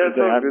 because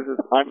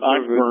I'm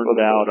burned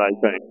out, I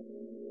think.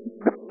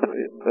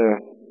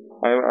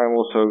 I'm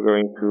also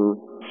going to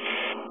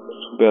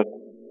bed.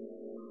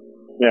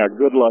 Yeah,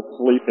 good luck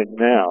sleeping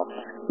now.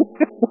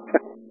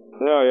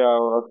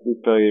 I'll sleep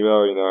very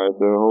well, I have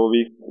the whole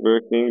week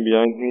working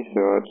behind me,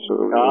 so it's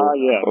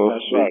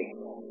that's right.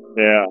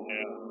 Yeah.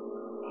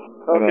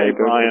 Okay,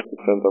 Brian.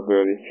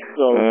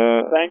 So,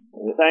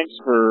 thanks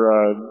for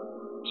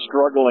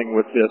struggling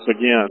with this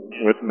again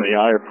with me.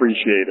 I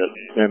appreciate it,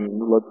 and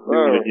let's do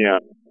it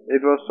again.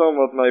 It was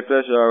somewhat my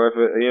pleasure,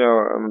 however,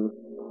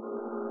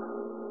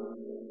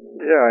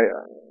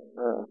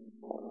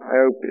 I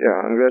hope,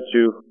 I'm glad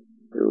you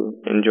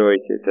enjoyed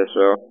it as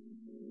well.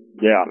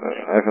 Yeah.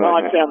 I'm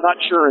not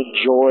sure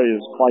enjoy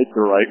is quite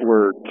the right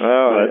word.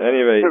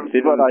 Anyway.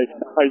 But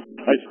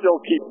I still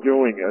keep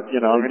doing it,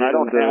 I mean, I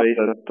don't have waste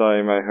of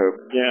time, I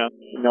hope. Yeah.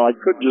 I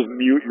could just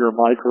mute your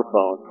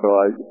microphone, so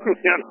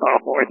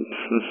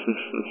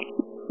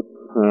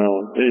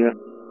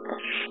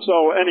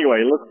So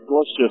anyway,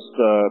 let's just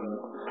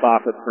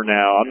stop it for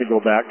now. I'm gonna go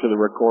back to the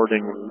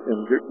recording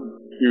and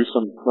do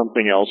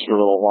something else for a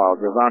little while,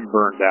 because I'm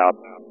burned out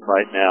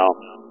right now.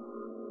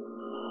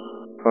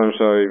 I'm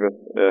sorry, but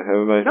have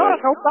a nice night.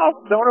 No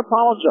problem. Don't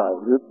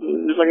apologize.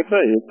 It's like I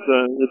say,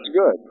 it's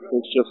good.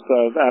 It's just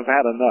I've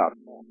had enough.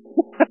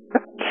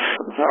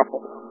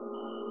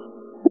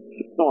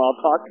 So I'll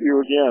talk to you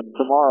again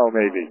tomorrow,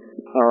 maybe.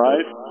 All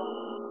right.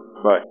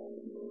 Bye.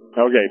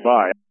 Okay.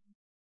 Bye.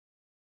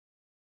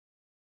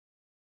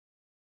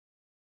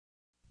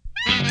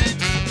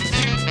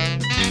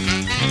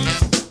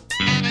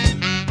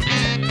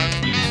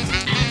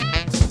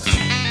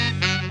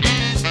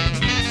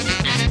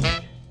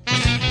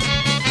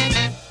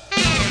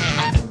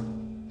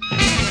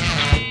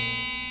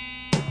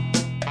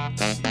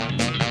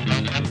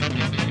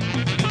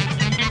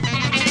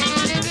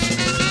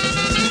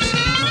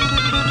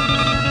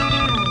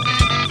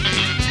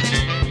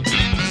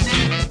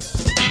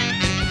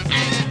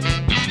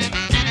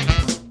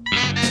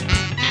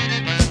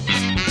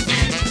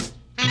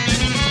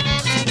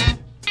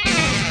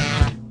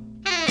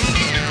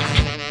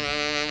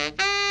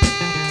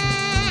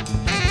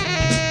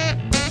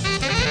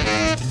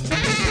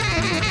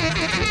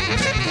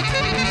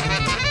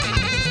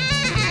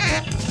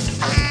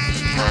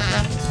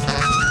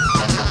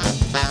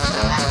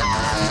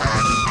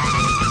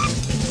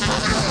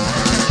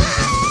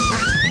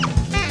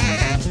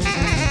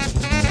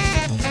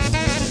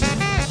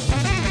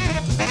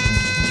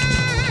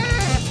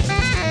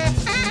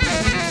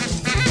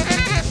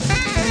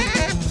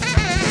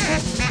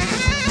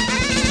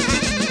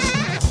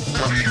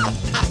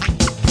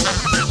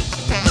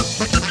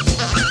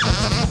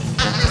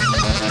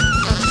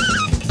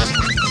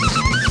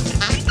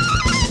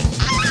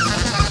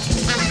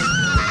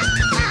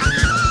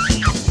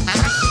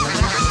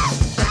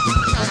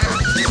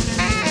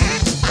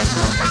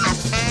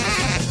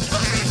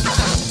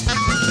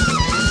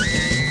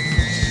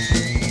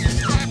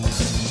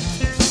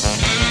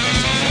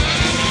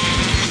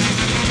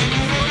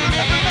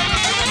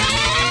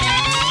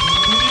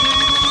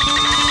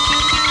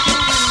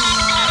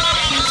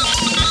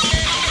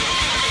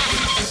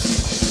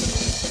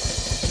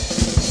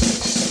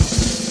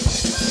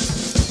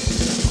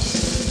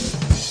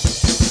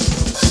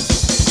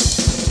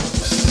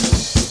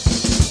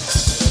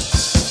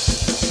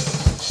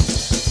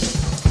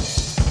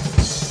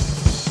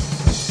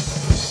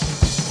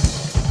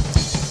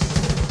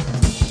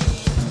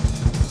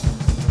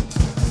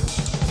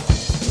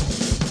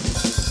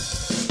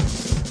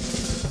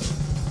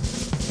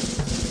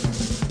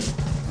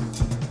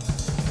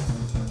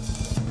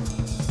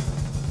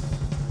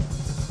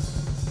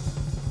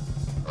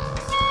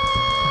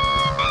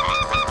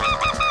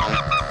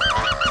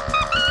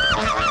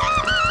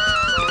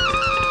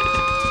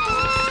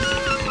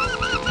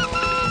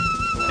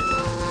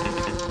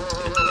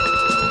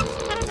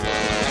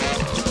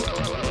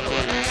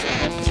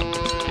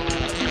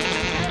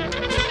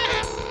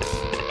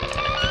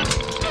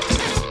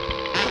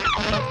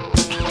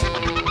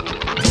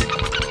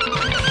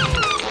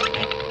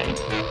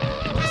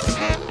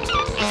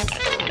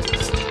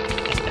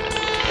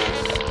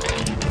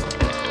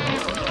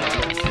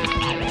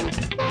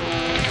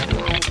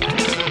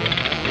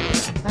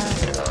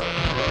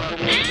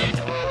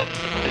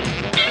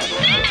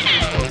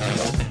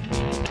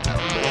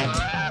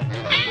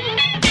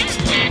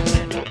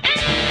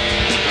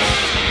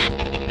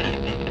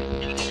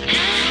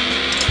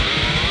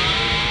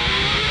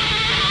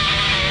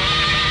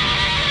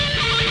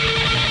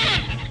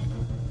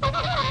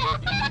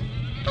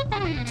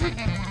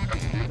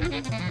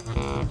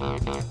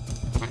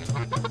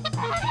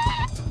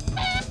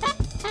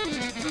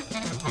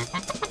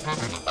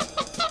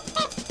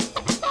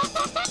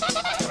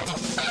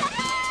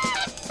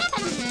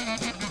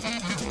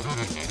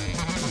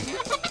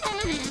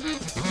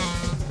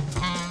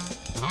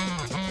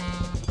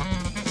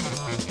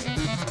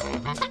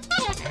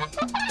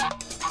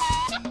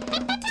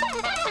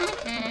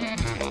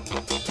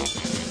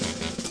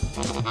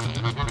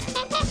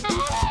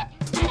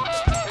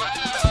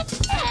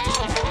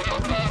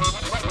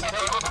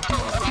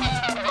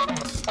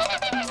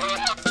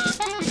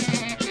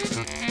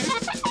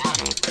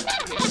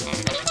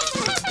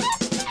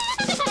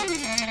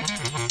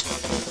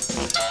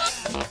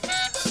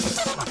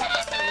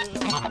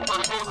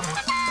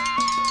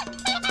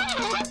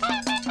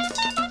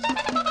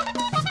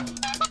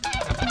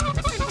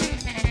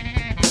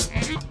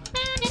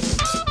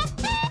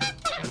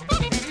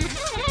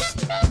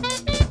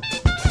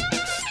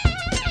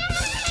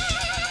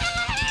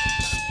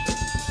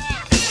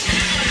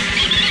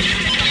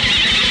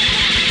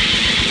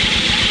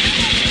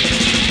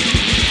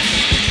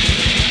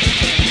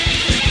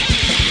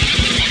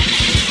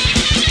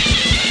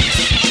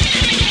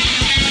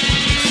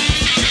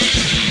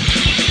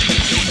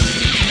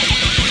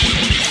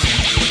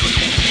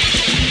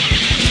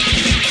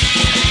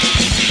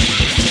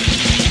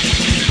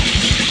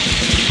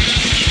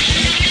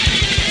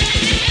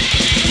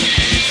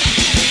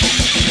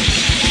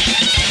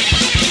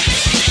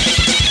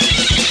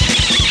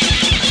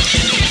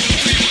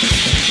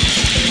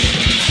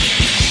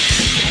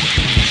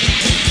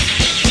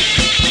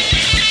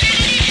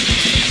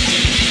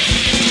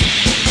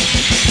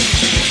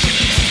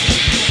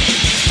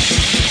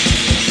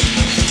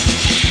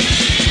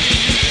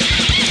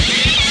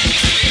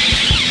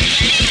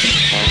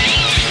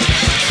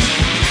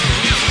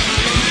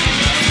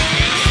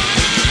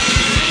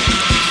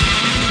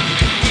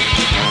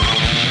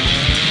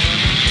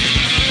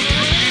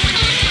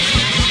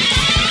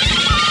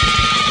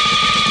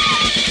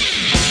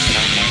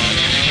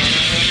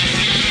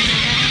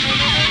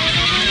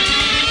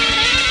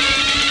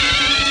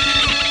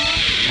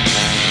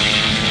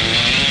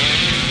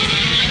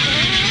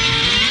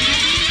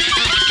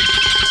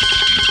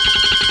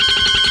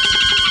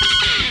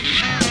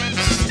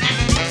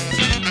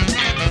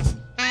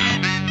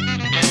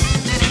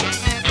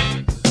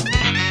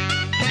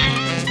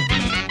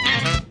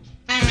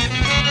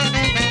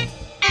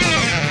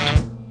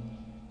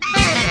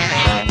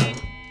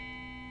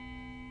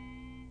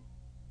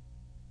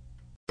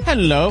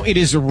 Hello, it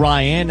is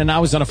Ryan, and I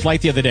was on a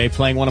flight the other day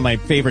playing one of my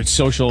favorite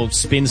social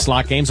spin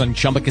slot games on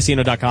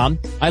ChumbaCasino.com.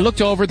 I looked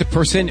over at the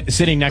person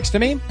sitting next to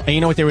me, and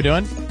you know what they were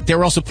doing? They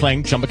were also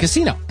playing Chumba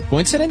Casino.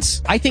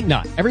 Coincidence? I think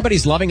not.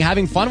 Everybody's loving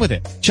having fun with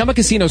it. Chumba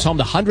Casino is home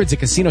to hundreds of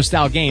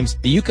casino-style games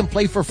that you can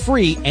play for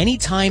free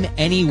anytime,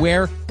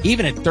 anywhere,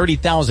 even at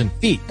 30,000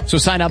 feet. So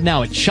sign up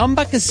now at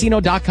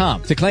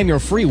ChumbaCasino.com to claim your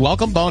free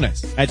welcome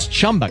bonus. That's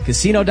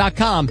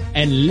ChumbaCasino.com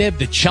and live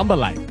the Chumba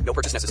life. No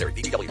purchase necessary.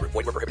 VGW. Void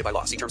where prohibited by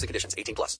law. See terms and conditions. 18+.